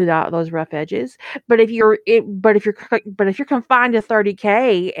smooth out those rough edges. But if you're confined to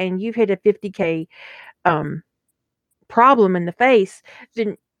 30K and you've hit a 50K problem in the face,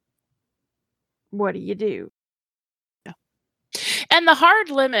 then what do you do? Yeah. And the hard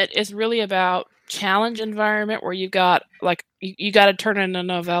limit is really about challenge environment, where you've got you got to turn in a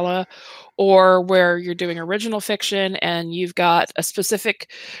novella, or where you're doing original fiction and you've got a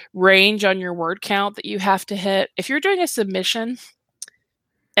specific range on your word count that you have to hit. If you're doing a submission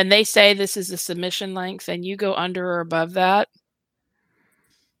and they say this is the submission length and you go under or above that,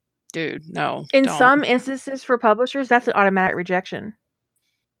 dude, no. In some instances for publishers, that's an automatic rejection.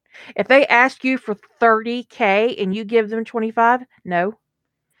 If they ask you for 30K and you give them 25, no.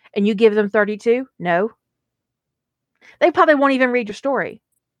 And you give them 32, no. They probably won't even read your story.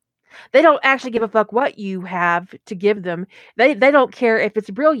 They don't actually give a fuck what you have to give them. They don't care if it's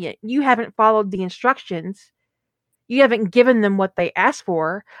brilliant. You haven't followed the instructions. You haven't given them what they asked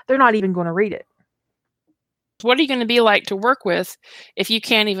for. They're not even going to read it. what are you going to be like to work with if you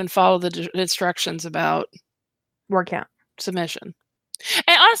can't even follow the instructions about word count submission?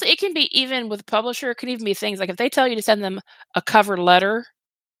 And honestly, it can be even with a publisher. It could even be things like if they tell you to send them a cover letter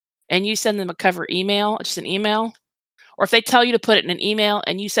and you send them a cover email, just an email, or if they tell you to put it in an email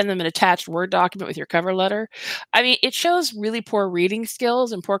and you send them an attached Word document with your cover letter, I mean, it shows really poor reading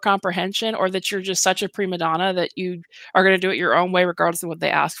skills and poor comprehension, or that you're just such a prima donna that you are going to do it your own way regardless of what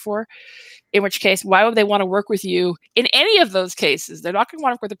they ask for. In which case, why would they want to work with you in any of those cases? They're not going to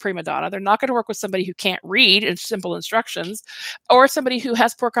want to work with a prima donna. They're not going to work with somebody who can't read in simple instructions, or somebody who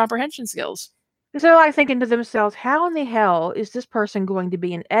has poor comprehension skills. So they're like thinking to themselves, how in the hell is this person going to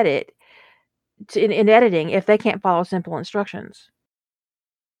be in editing if they can't follow simple instructions?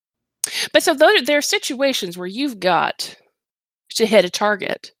 But so there are situations where you've got to hit a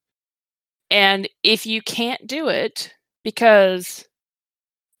target. And if you can't do it because,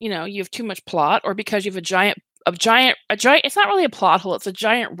 you have too much plot, or because you have a giant, it's not really a plot hole, it's a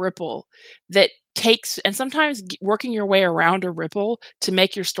giant ripple that takes, and sometimes working your way around a ripple to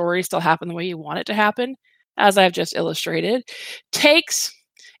make your story still happen the way you want it to happen, as I've just illustrated, takes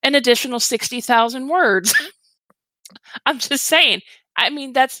an additional 60,000 words. I'm just saying. I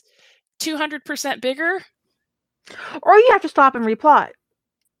mean, that's 200% bigger. Or you have to stop and replot.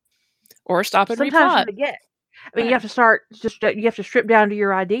 Or stop and Sometimes replot. you forget. I mean, you have to strip down to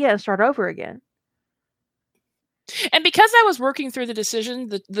your idea and start over again. And because I was working through the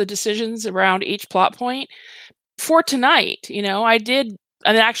decisions around each plot point for tonight,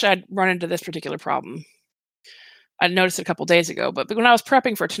 I'd run into this particular problem. I noticed it a couple days ago, but when I was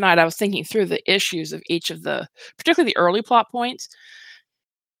prepping for tonight, I was thinking through the issues of each of particularly the early plot points.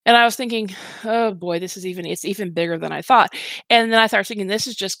 And I was thinking, oh boy, it's even bigger than I thought. And then I started thinking, this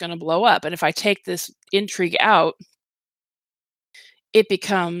is just going to blow up. And if I take this intrigue out, it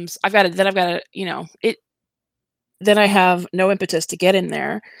becomes, then I have no impetus to get in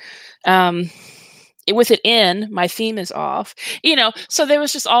there. With it in, my theme is off, so there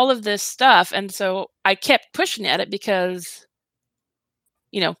was just all of this stuff. And so I kept pushing at it because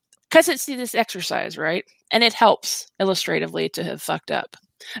it's this exercise, right? And it helps illustratively to have fucked up.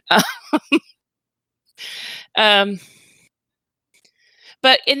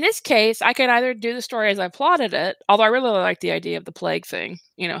 But in this case, I could either do the story as I plotted it, although I really like the idea of the plague thing.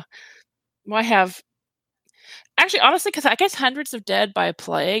 I have actually, honestly, because I guess hundreds of dead by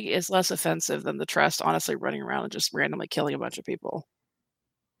plague is less offensive than the Trust honestly running around and just randomly killing a bunch of people.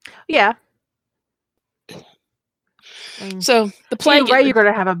 Yeah. So the plague. Either way, you're going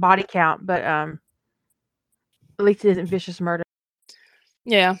to have a body count, but at least it isn't vicious murder.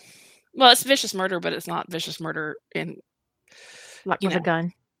 Yeah. Well, it's vicious murder, but it's not vicious murder in with a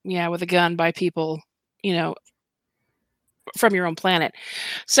gun. Yeah, with a gun by people, from your own planet.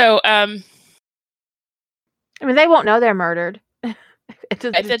 So, I mean, they won't know they're murdered.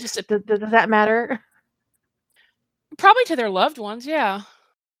 Does that matter? Probably to their loved ones, yeah.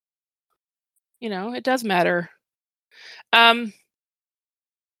 It does matter.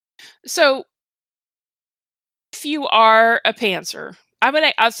 So if you are a pantser, I'm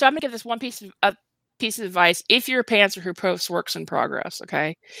gonna give this one piece of advice. If you're a pantser who posts works in progress,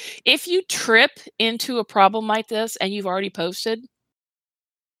 okay? If you trip into a problem like this and you've already posted,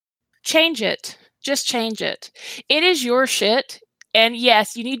 change it. Just change it. It is your shit. And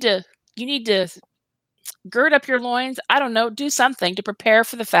yes, you need to gird up your loins. I don't know, do something to prepare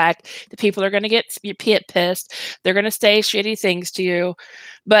for the fact that people are going to get pissed. They're going to say shitty things to you.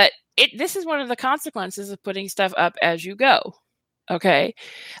 But this is one of the consequences of putting stuff up as you go. Okay.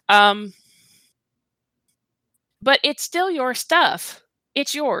 But it's still your stuff.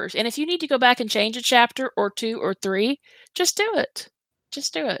 It's yours. And if you need to go back and change a chapter or 2 or 3, just do it.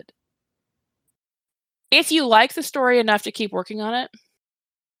 Just do it. If you like the story enough to keep working on it,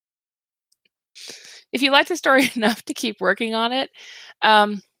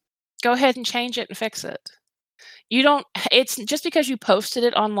 go ahead and change it and fix it. It's just because you posted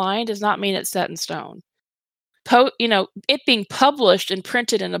it online does not mean it's set in stone. It being published and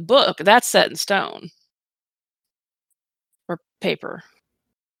printed in a book, that's set in stone. Or paper.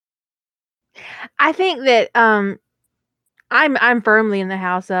 I think that I'm firmly in the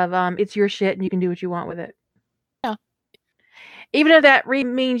house of it's your shit and you can do what you want with it. Yeah. Even if that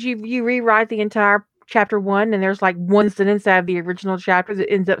means you rewrite the entire chapter 1 and there's like one sentence out of the original chapter that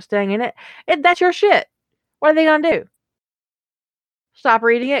ends up staying in it, that's your shit. What are they gonna do? Stop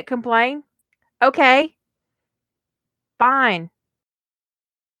reading it? Complain? Okay. Fine.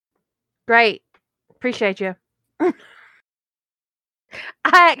 Great. Appreciate you. I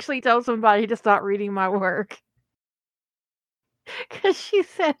actually told somebody to stop reading my work. because she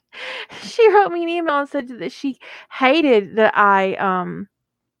wrote me an email and said that she hated that I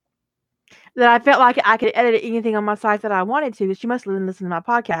felt like I could edit anything on my site that I wanted to. Because she must have been listening to my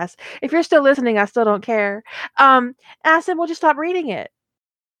podcast. If you're still listening, I still don't care. And I said, well, just stop reading it.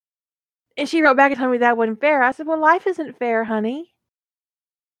 And she wrote back and told me that wasn't fair. I said, well, life isn't fair, honey.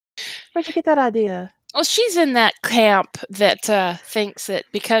 Where'd you get that idea? Well, she's in that camp that thinks that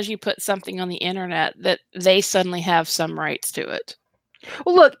because you put something on the internet that they suddenly have some rights to it.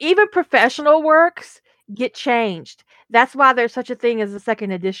 Well, look, even professional works get changed. That's why there's such a thing as a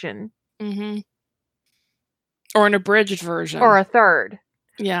second edition. Mm-hmm. Or an abridged version. Or a third.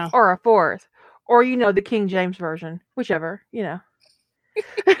 Yeah. Or a fourth. Or, the King James version. Whichever,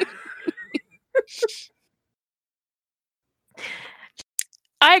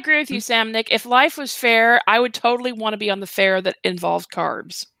 I agree with you, Sam Nick. If life was fair, I would totally want to be on the fair that involves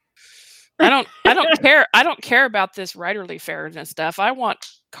carbs. I don't care. I don't care about this writerly fairness stuff. I want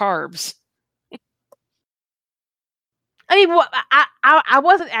carbs. I mean, I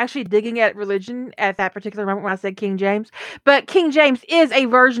wasn't actually digging at religion at that particular moment when I said King James, but King James is a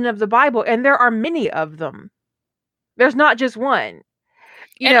version of the Bible, and there are many of them. There's not just one.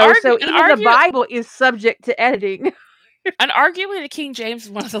 So even the Bible is subject to editing. And arguably the King James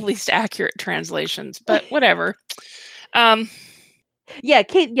is one of the least accurate translations, but whatever. The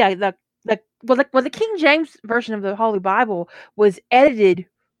King James version of the Holy Bible was edited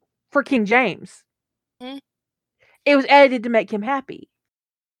for King James. Mm-hmm. It was edited to make him happy.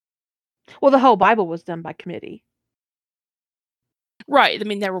 Well, the whole Bible was done by committee. Right. I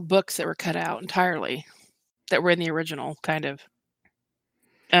mean, there were books that were cut out entirely that were in the original, kind of.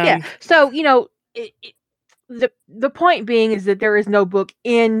 So, the point being is that there is no book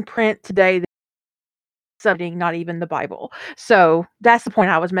in print today that's subjecting, not even the Bible. So that's the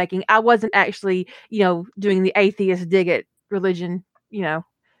point I was making. I wasn't actually, doing the atheist dig at religion,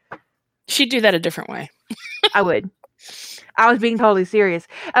 She'd do that a different way. I would. I was being totally serious.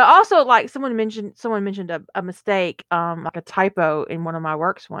 And also, like someone mentioned a mistake, like a typo in one of my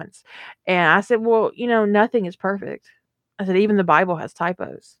works once. And I said, well, nothing is perfect. I said, even the Bible has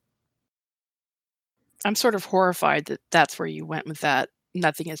typos. I'm sort of horrified that that's where you went with that.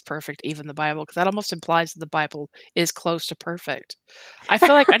 Nothing is perfect, even the Bible, because that almost implies that the Bible is close to perfect. I feel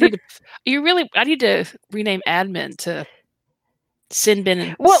like I need to rename admin to sin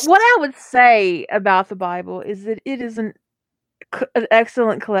bin. What I would say about the Bible is that it is an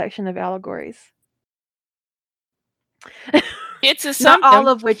excellent collection of allegories. It's not all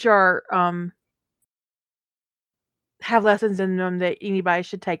of which are have lessons in them that anybody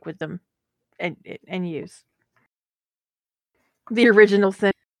should take with them and use. The original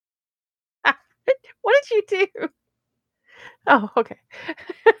sin. What did you do? Oh, okay.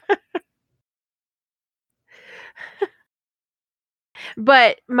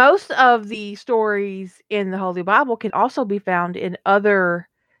 But most of the stories in the Holy Bible can also be found in other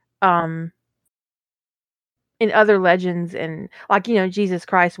legends, and like Jesus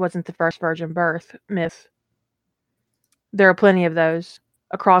Christ wasn't the first virgin birth myth. There are plenty of those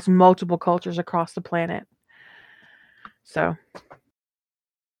across multiple cultures across the planet. So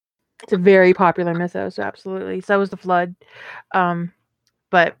it's a very popular mythos, absolutely. So is the flood.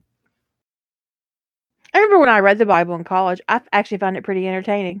 But I remember when I read the Bible in college, I actually found it pretty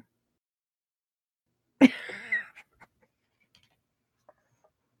entertaining.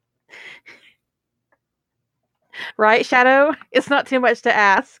 Right, Shadow? It's not too much to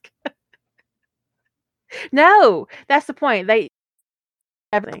ask. No, that's the point.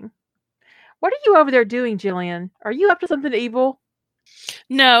 Everything. What are you over there doing, Jillian? Are you up to something evil?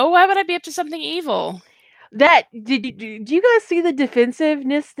 No, why would I be up to something evil? Do you guys see the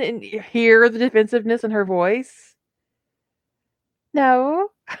defensiveness and hear the defensiveness in her voice? No.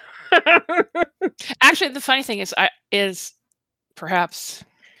 Actually, the funny thing is perhaps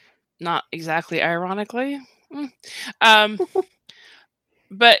not exactly ironically.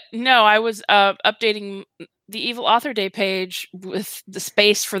 But no, I was updating the Evil Author Day page with the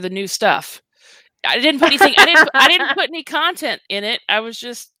space for the new stuff. I didn't put anything. I didn't put any content in it. I was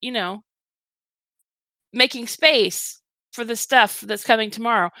just, making space for the stuff that's coming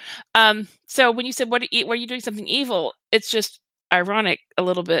tomorrow. So when you said, "Were you doing something evil?" It's just ironic a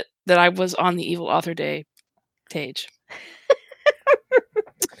little bit that I was on the Evil Author Day page.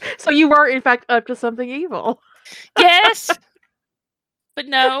 So you were, in fact, up to something evil. Yes, but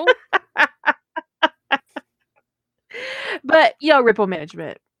no. But Ripple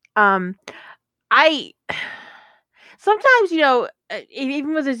management. I sometimes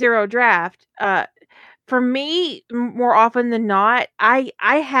even with a zero draft, for me, more often than not, I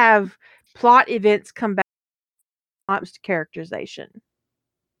have plot events come back comes to characterization.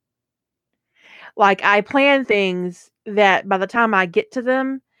 Like, I plan things that by the time I get to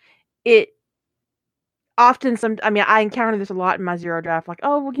them, it often I encounter this a lot in my zero draft, like,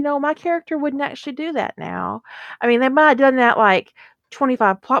 "Oh, well, my character wouldn't actually do that now." I mean, they might have done that, like,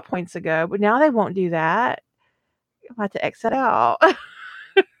 25 plot points ago, but now they won't do that. I have to X that out.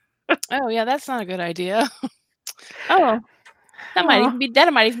 Oh, yeah, that's not a good idea. Oh. That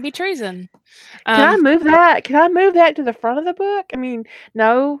might even be treason. Can I move that? Can I move that to the front of the book? I mean,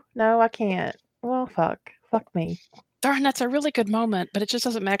 no, I can't. Well, fuck me. Darn, that's a really good moment, but it just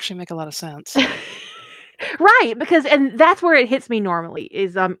doesn't actually make a lot of sense. Right, and that's where it hits me normally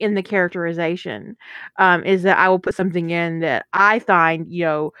is in the characterization, is that I will put something in that I find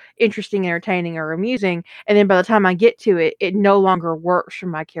interesting, entertaining, or amusing, and then by the time I get to it, it no longer works for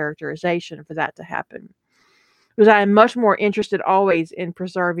my characterization for that to happen. Because I am much more interested always in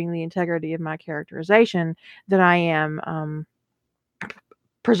preserving the integrity of my characterization than I am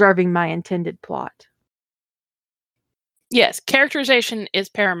preserving my intended plot. Yes, characterization is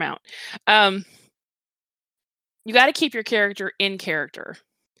paramount. You got to keep your character in character.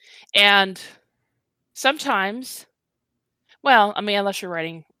 And sometimes, well, I mean, unless you're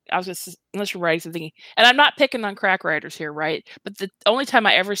writing something, and I'm not picking on crack writers here, right? But the only time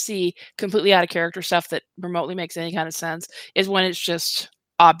I ever see completely out of character stuff that remotely makes any kind of sense is when it's just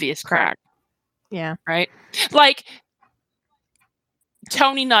obvious crack. Yeah. Right? Like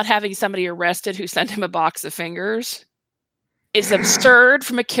Tony not having somebody arrested who sent him a box of fingers is absurd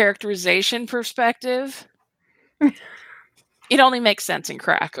from a characterization perspective. It only makes sense in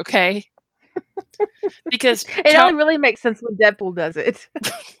crack, okay? Because it only really makes sense when Deadpool does it.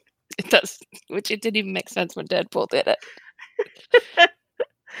 It does, which it didn't even make sense when Deadpool did it.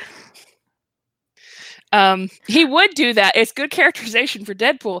 He would do that. It's good characterization for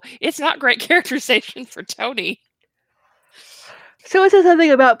Deadpool. It's not great characterization for Tony. So it says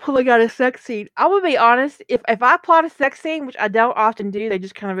something about pulling out a sex scene. I will be honest, if I plot a sex scene, which I don't often do, they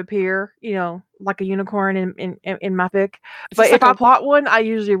just kind of appear, like a unicorn in my fic. But if I plot one, I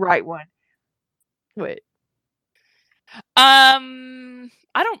usually write one. Wait. I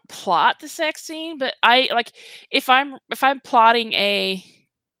don't plot the sex scene, but I like if I'm plotting a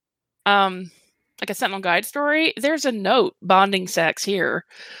like a Sentinel Guide story, there's a note bonding sex here.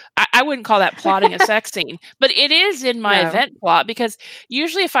 I wouldn't call that plotting a sex scene, but it is in my event plot because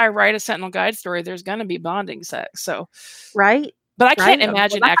usually if I write a Sentinel Guide story, there's going to be bonding sex. So, right. But I can't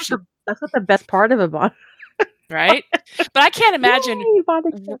imagine actually. That's not the best part of a bond. Right. But I can't imagine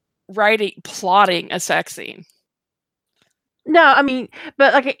plotting a sex scene. No, I mean,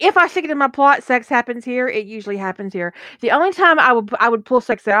 but like if I stick it in my plot, sex happens here. It usually happens here. The only time I would pull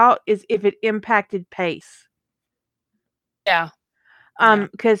sex out is if it impacted pace. Yeah.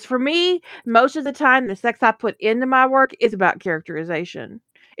 Because for me, most of the time, the sex I put into my work is about characterization.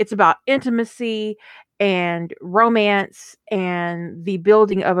 It's about intimacy and romance and the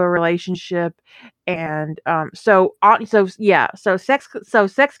building of a relationship, and so sex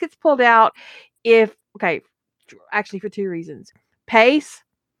gets pulled out actually for two reasons: pace,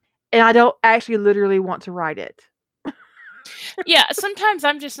 and I don't actually literally want to write it. Yeah, sometimes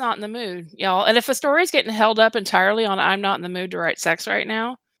I'm just not in the mood, y'all. And if a story's getting held up entirely on I'm not in the mood to write sex right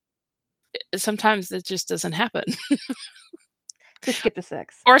now, sometimes it just doesn't happen. Just skip the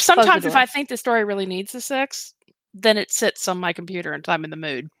sex. Or sometimes if I think the story really needs the sex, then it sits on my computer until I'm in the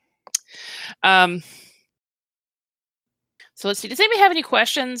mood. So let's see. Does anybody have any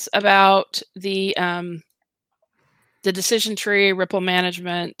questions about the decision tree, ripple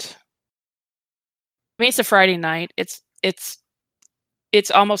management? I mean, it's a Friday night.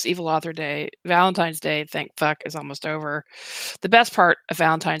 It's almost Evil Author Day. Valentine's Day, thank fuck, is almost over. The best part of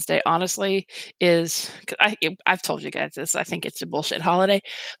Valentine's Day, honestly, is I've told you guys this. I think it's a bullshit holiday.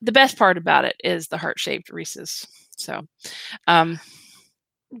 The best part about it is the heart-shaped Reese's. So,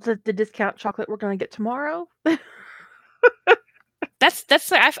 the discount chocolate we're going to get tomorrow. that's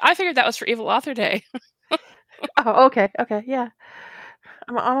I figured that was for Evil Author Day. Oh, okay, yeah.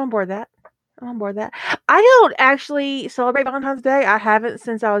 I'm on board that. I don't actually celebrate Valentine's Day. I haven't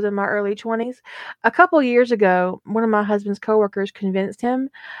since I was in my early 20s. A couple years ago, one of my husband's coworkers convinced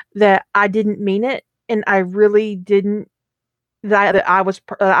him that I didn't mean it, and I really didn't. That I was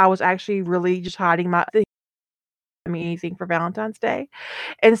actually really just hiding anything for Valentine's Day.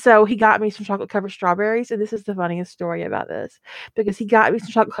 And so he got me some chocolate covered strawberries. And this is the funniest story about this, because he got me some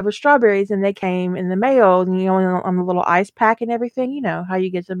chocolate covered strawberries and they came in the mail, and, on the little ice pack and everything, how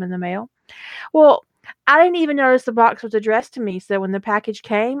you get them in the mail. Well, I didn't even notice the box was addressed to me. So when the package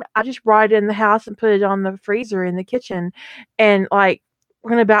came, I just brought it in the house and put it on the freezer in the kitchen. And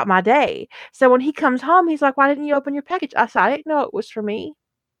went about my day. So when he comes home, he's like, "Why didn't you open your package?" I said, "I didn't know it was for me."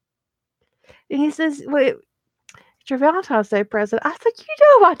 And he says, "Wait, it's your Valentine's Day present." I said,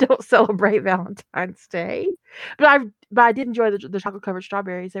 "You know I don't celebrate Valentine's Day." But I did enjoy the chocolate covered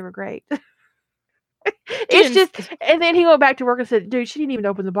strawberries. They were great. She It's didn't. just, and then he went back to work and said, "Dude, she didn't even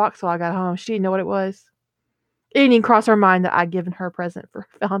open the box till I got home. She didn't know what it was." It didn't even cross her mind that I'd given her a present for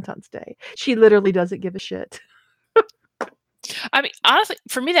Valentine's Day. She literally doesn't give a shit. I mean, honestly,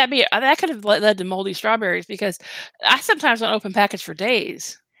 for me, that could have led to moldy strawberries because I sometimes don't open packets for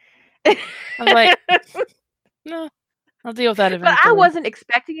days. I was like, no, I'll deal with that But I eventually. wasn't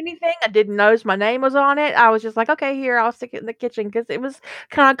expecting anything. I didn't notice my name was on it. I was just like, okay, here, I'll stick it in the kitchen because it was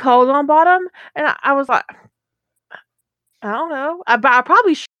kind of cold on bottom. And I was like, I don't know. But I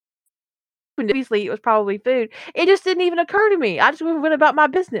probably should. Obviously, it was probably food. It just didn't even occur to me. I just went about my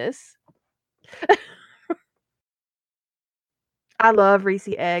business. I love Reese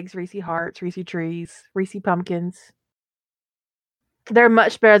eggs, Reese hearts, Reese trees, Reese pumpkins. They're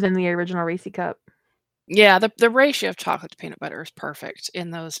much better than the original Reese cup. Yeah, the ratio of chocolate to peanut butter is perfect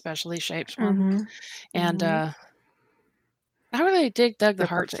in those specially shaped ones. Mm-hmm. And Mm-hmm. I really dug the They're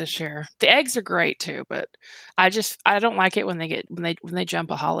hearts perfect. this year. The eggs are great too, but I don't like it when they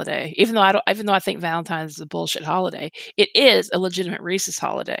jump a holiday. Even though I think Valentine's is a bullshit holiday, it is a legitimate Reese's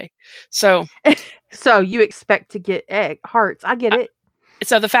holiday. So So you expect to get egg hearts. I get it.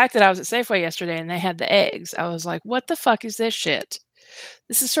 so the fact that I was at Safeway yesterday and they had the eggs, I was like, what the fuck is this shit?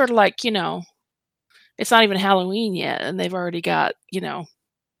 This is sort of like, it's not even Halloween yet, and they've already got,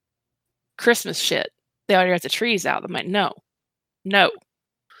 Christmas shit. They already got the trees out. I'm like, no.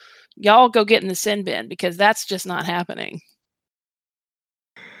 Y'all go get in the sin bin because that's just not happening.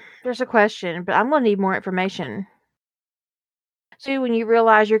 There's a question, but I'm gonna need more information. So when you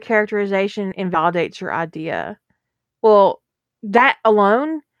realize your characterization invalidates your idea, well, that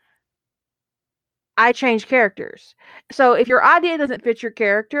alone, I change characters. So if your idea doesn't fit your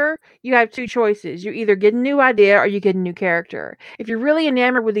character, you have two choices. You either get a new idea or you get a new character. If you're really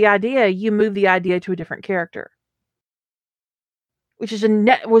enamored with the idea, you move the idea to a different character, which is an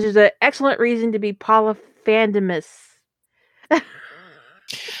excellent reason to be polyphandomous.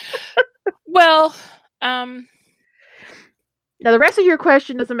 Well, Now the rest of your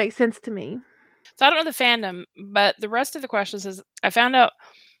question doesn't make sense to me. so I don't know the fandom, but the rest of the questions is I found out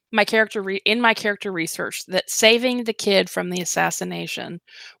in my character research that saving the kid from the assassination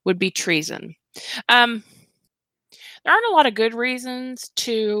would be treason. There aren't a lot of good reasons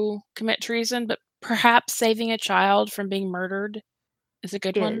to commit treason, but perhaps saving a child from being murdered is a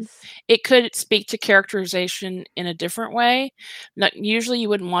good one. It could speak to characterization in a different way. Usually you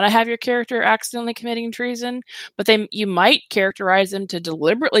wouldn't want to have your character accidentally committing treason, but you might characterize them to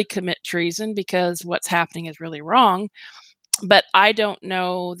deliberately commit treason because what's happening is really wrong. But I don't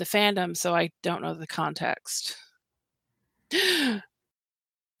know the fandom, so I don't know the context.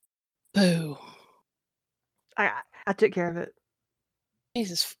 Boo. I took care of it.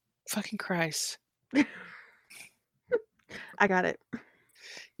 Jesus fucking Christ. I got it.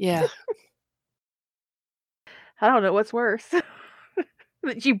 Yeah. I don't know what's worse.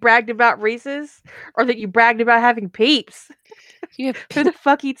 That you bragged about Reese's or that you bragged about having Peeps. You have Who the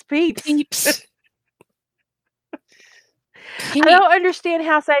fuck eats Peeps? Peeps. I don't understand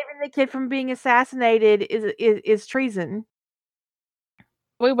how saving the kid from being assassinated is treason.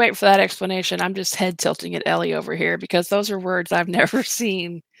 We wait for that explanation. I'm just head tilting at Ellie over here because those are words I've never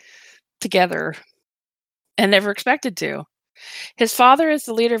seen together and never expected to. His father is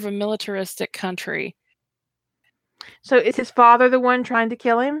the leader of a militaristic country. So is his father the one trying to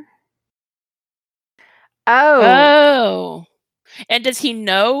kill him? Oh. Oh. And does he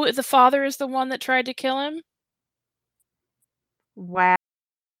know the father is the one that tried to kill him? Wow.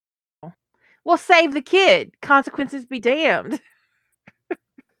 Well, save the kid. Consequences be damned.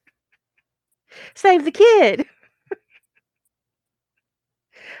 Save the kid.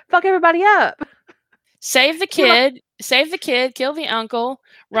 Fuck everybody up. Save the kid, kill the uncle,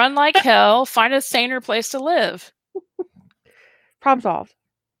 run like hell, find a saner place to live. Problem solved.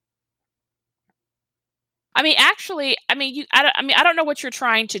 I mean, actually, I don't know what you're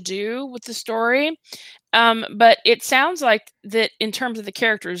trying to do with the story, but it sounds like that in terms of the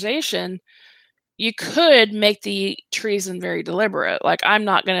characterization, you could make the treason very deliberate. Like, I'm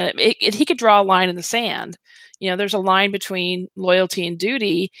not gonna. He could draw a line in the sand. There's a line between loyalty and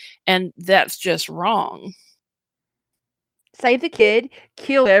duty, and that's just wrong. Save the kid,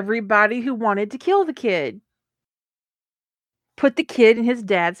 kill everybody who wanted to kill the kid. Put the kid in his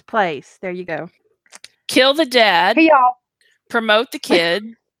dad's place. There you go. Kill the dad. Hey, y'all. Promote the kid.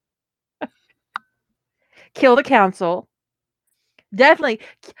 Kill the council. Definitely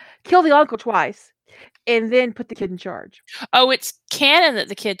kill the uncle twice, and then put the kid in charge. Oh, it's canon that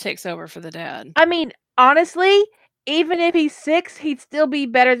the kid takes over for the dad. I mean, honestly, even if he's 6, he'd still be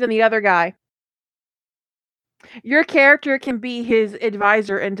better than the other guy. Your character can be his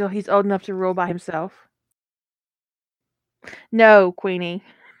advisor until he's old enough to rule by himself. No, Queenie.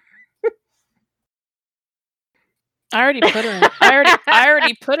 I already put her in. I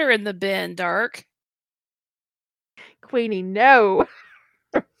already put her in the bin, Dark. Queenie, no.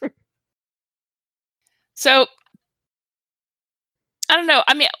 So I don't know.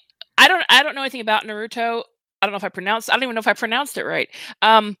 I mean, I don't know anything about Naruto. I don't even know if I pronounced it right.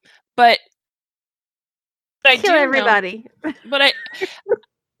 But I Kill do everybody. know, but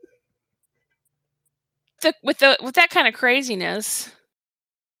with that kind of craziness,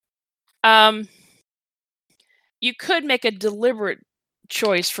 you could make a deliberate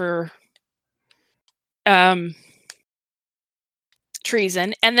choice for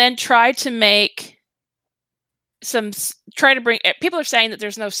treason, and then try to bring. People are saying that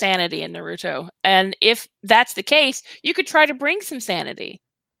there's no sanity in Naruto, and if that's the case, you could try to bring some sanity.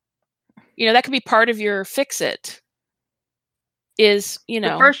 That could be part of your fix it.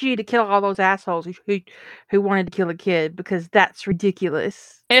 But first you need to kill all those assholes who wanted to kill a kid, because that's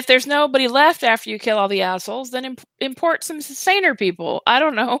ridiculous. And if there's nobody left after you kill all the assholes, then import some saner people. I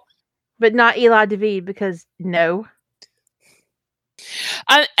don't know. But not Eli David, because no.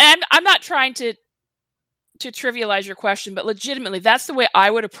 And I'm not trying to trivialize your question, but legitimately, that's the way I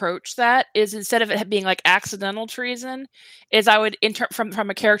would approach that. Is instead of it being like accidental treason, is I would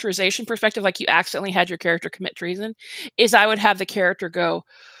from a characterization perspective, like you accidentally had your character commit treason, is I would have the character go,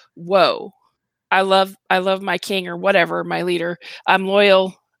 "Whoa, I love my king or whatever, my leader. I'm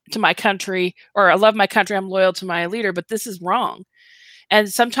loyal to my country, or I love my country. I'm loyal to my leader, but this is wrong."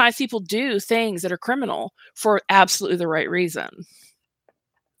 And sometimes people do things that are criminal for absolutely the right reason.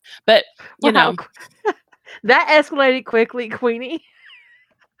 But you know. That escalated quickly, Queenie.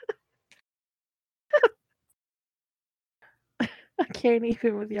 I can't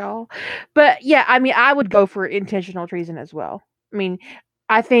even with y'all. But yeah, I mean, I would go for intentional treason as well. I mean,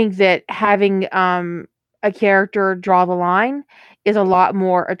 I think that having a character draw the line is a lot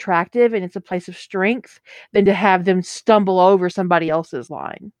more attractive, and it's a place of strength, than to have them stumble over somebody else's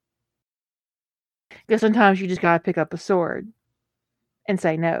line. Because sometimes you just gotta pick up a sword and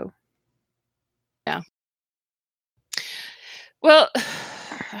say no. Yeah. Well,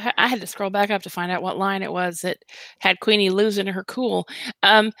 I had to scroll back up to find out what line it was that had Queenie losing her cool.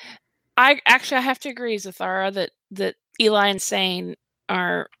 I have to agree, Zathara, that Eli and Sane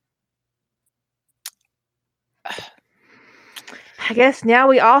are. I guess now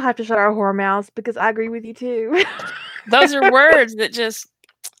we all have to shut our whore mouths, because I agree with you too. Those are words that just.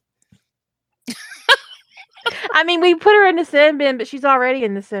 I mean, we put her in the sin bin, but she's already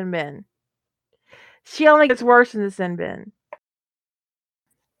in the sin bin. She only gets worse in the sin bin.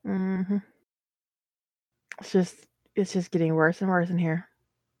 Mm-hmm. It's just getting worse and worse in here.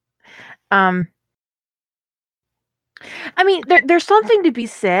 I mean, there's something to be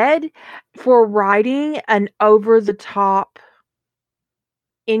said for writing an over-the-top,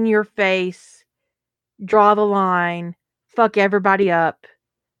 in-your-face, draw the line, fuck everybody up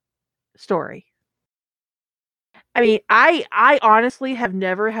story. I mean, I honestly have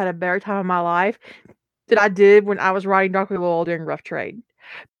never had a better time in my life than I did when I was writing Dr. Lowell during Rough Trade.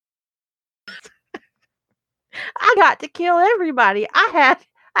 I got to kill everybody. I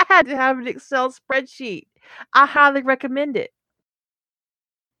had to have an Excel spreadsheet. I highly recommend it.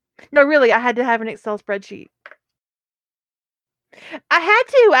 No, really, I had to have an Excel spreadsheet. I had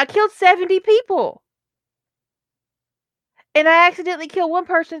to. I killed 70 people. And I accidentally killed one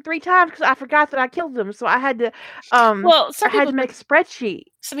person 3 times because I forgot that I killed them. So I had to I had to make a spreadsheet.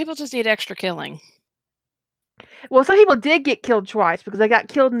 Some people just need extra killing. Well, some people did get killed twice because they got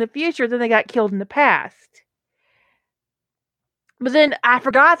killed in the future, then they got killed in the past. But then I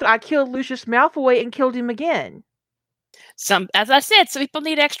forgot that I killed Lucius Malfoy and killed him again. As I said, some people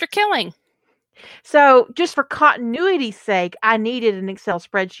need extra killing. So, just for continuity's sake, I needed an Excel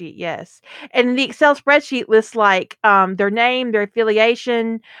spreadsheet, yes. And the Excel spreadsheet lists like their name, their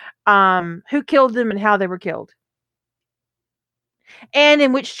affiliation, who killed them, and how they were killed. And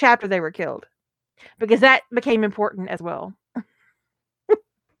in which chapter they were killed. Because that became important as well.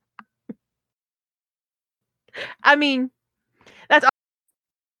 I mean, that's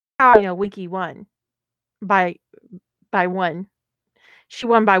how Winky won. By one. She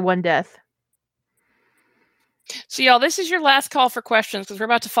won by one death. So, y'all, this is your last call for questions, because we're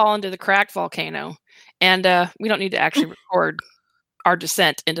about to fall into the cracked volcano. And we don't need to actually record our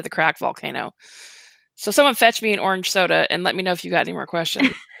descent into the cracked volcano. So someone fetch me an orange soda and let me know if you got any more questions.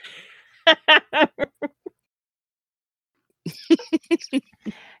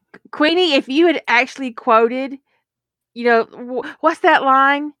 Queenie, if you had actually quoted, what's that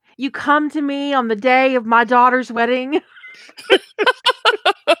line? You come to me on the day of my daughter's wedding.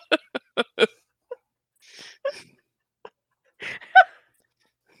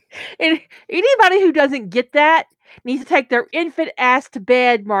 And anybody who doesn't get that needs to take their infant ass to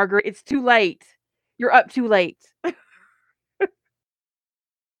bed, Margaret. It's too late. You're up too late.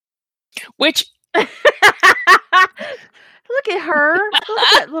 Which look at her. Look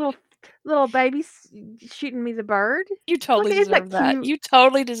at that little baby shooting me the bird. You totally deserve that. Cute? You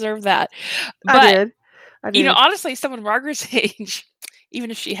totally deserve that. But, I did. Honestly, someone Margaret's age, even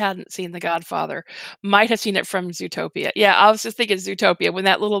if she hadn't seen The Godfather, might have seen it from Zootopia. Yeah, I was just thinking Zootopia when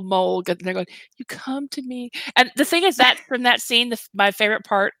that little mole, they're going, you come to me. And the thing is that from that scene, my favorite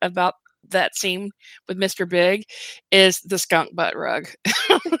part about that scene with Mr. Big is the skunk butt rug.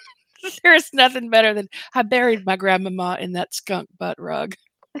 There's nothing better than I buried my grandmama in that skunk butt rug.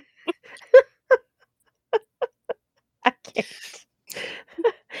 I can't.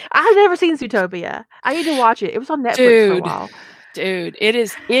 I've never seen Zootopia. I need to watch it. It was on Netflix for a while. Dude, it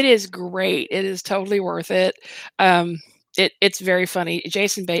is great. It is totally worth it. It's very funny.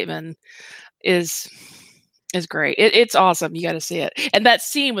 Jason Bateman is great. It's awesome. You got to see it. And that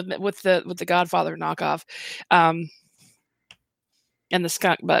scene with the Godfather knockoff, and the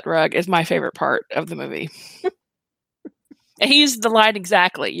skunk butt rug is my favorite part of the movie. And he used the line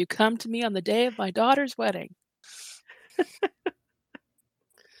exactly. You come to me on the day of my daughter's wedding.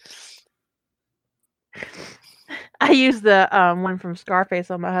 I used the one from Scarface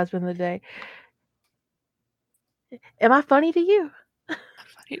on my husband the day. Am I funny to you?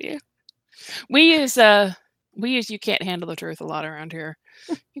 Funny to you. We use you can't handle the truth a lot around here.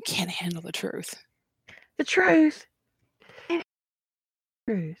 You can't handle the truth. The truth.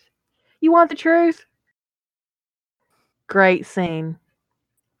 Truth. You want the truth? Great scene.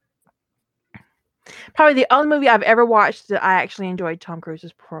 Probably the only movie I've ever watched that I actually enjoyed Tom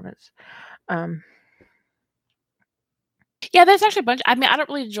Cruise's performance. Yeah, there's actually a bunch. I mean, I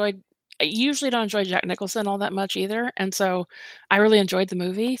usually don't enjoy Jack Nicholson all that much either, and so I really enjoyed the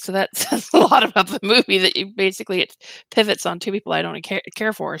movie. So that says a lot about the movie that it pivots on two people I don't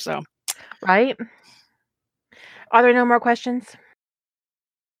care for. So, right? Are there no more questions?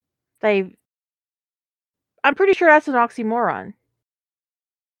 I'm pretty sure that's an oxymoron.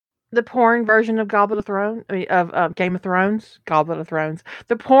 The porn version of Goblet of Thrones, of Game of Thrones, Goblet of Thrones.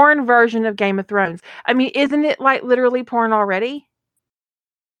 The porn version of Game of Thrones. I mean, isn't it like literally porn already?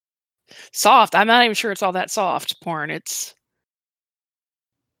 Soft. I'm not even sure it's all that soft porn.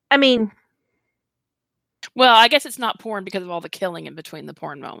 Well, I guess it's not porn because of all the killing in between the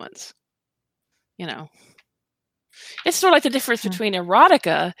porn moments. It's sort of like the difference between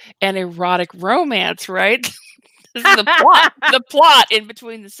erotica and erotic romance, right? This is the plot in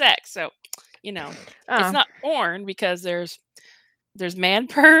between the sex. So, it's not porn because there's man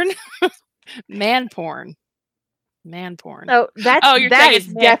porn, man porn. Oh, that is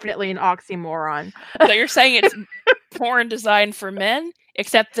definitely an oxymoron. So you're saying it's porn designed for men,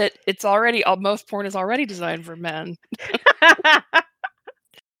 except that most porn is already designed for men.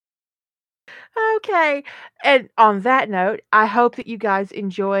 Okay. And on that note, I hope that you guys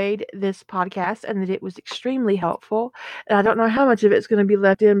enjoyed this podcast and that it was extremely helpful. And I don't know how much of it's going to be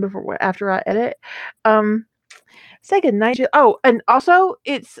left in after I edit. Say good night. Oh, and also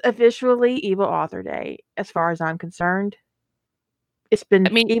it's officially Evil Author Day, as far as I'm concerned. It's been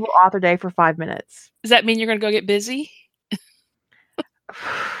Evil Author Day for 5 minutes. Does that mean you're going to go get busy?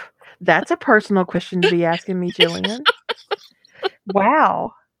 That's a personal question to be asking me, Jillian.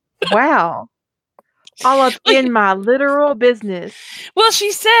 Wow. All up in my literal business. Well,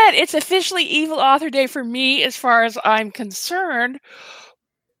 she said it's officially Evil Author Day for me as far as I'm concerned.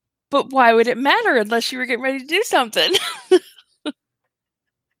 But why would it matter unless you were getting ready to do something?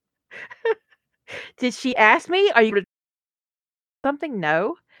 Did she ask me? Are you going to do something?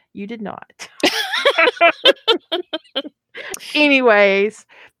 No, you did not. Anyways,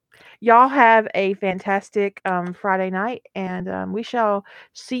 y'all have a fantastic Friday night, and we shall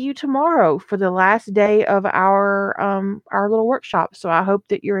see you tomorrow for the last day of our little workshop. So I hope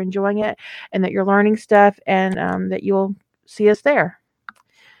that you're enjoying it and that you're learning stuff, and that you'll see us there.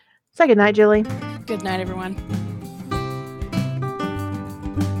 Say good night, Julie. Good night, everyone.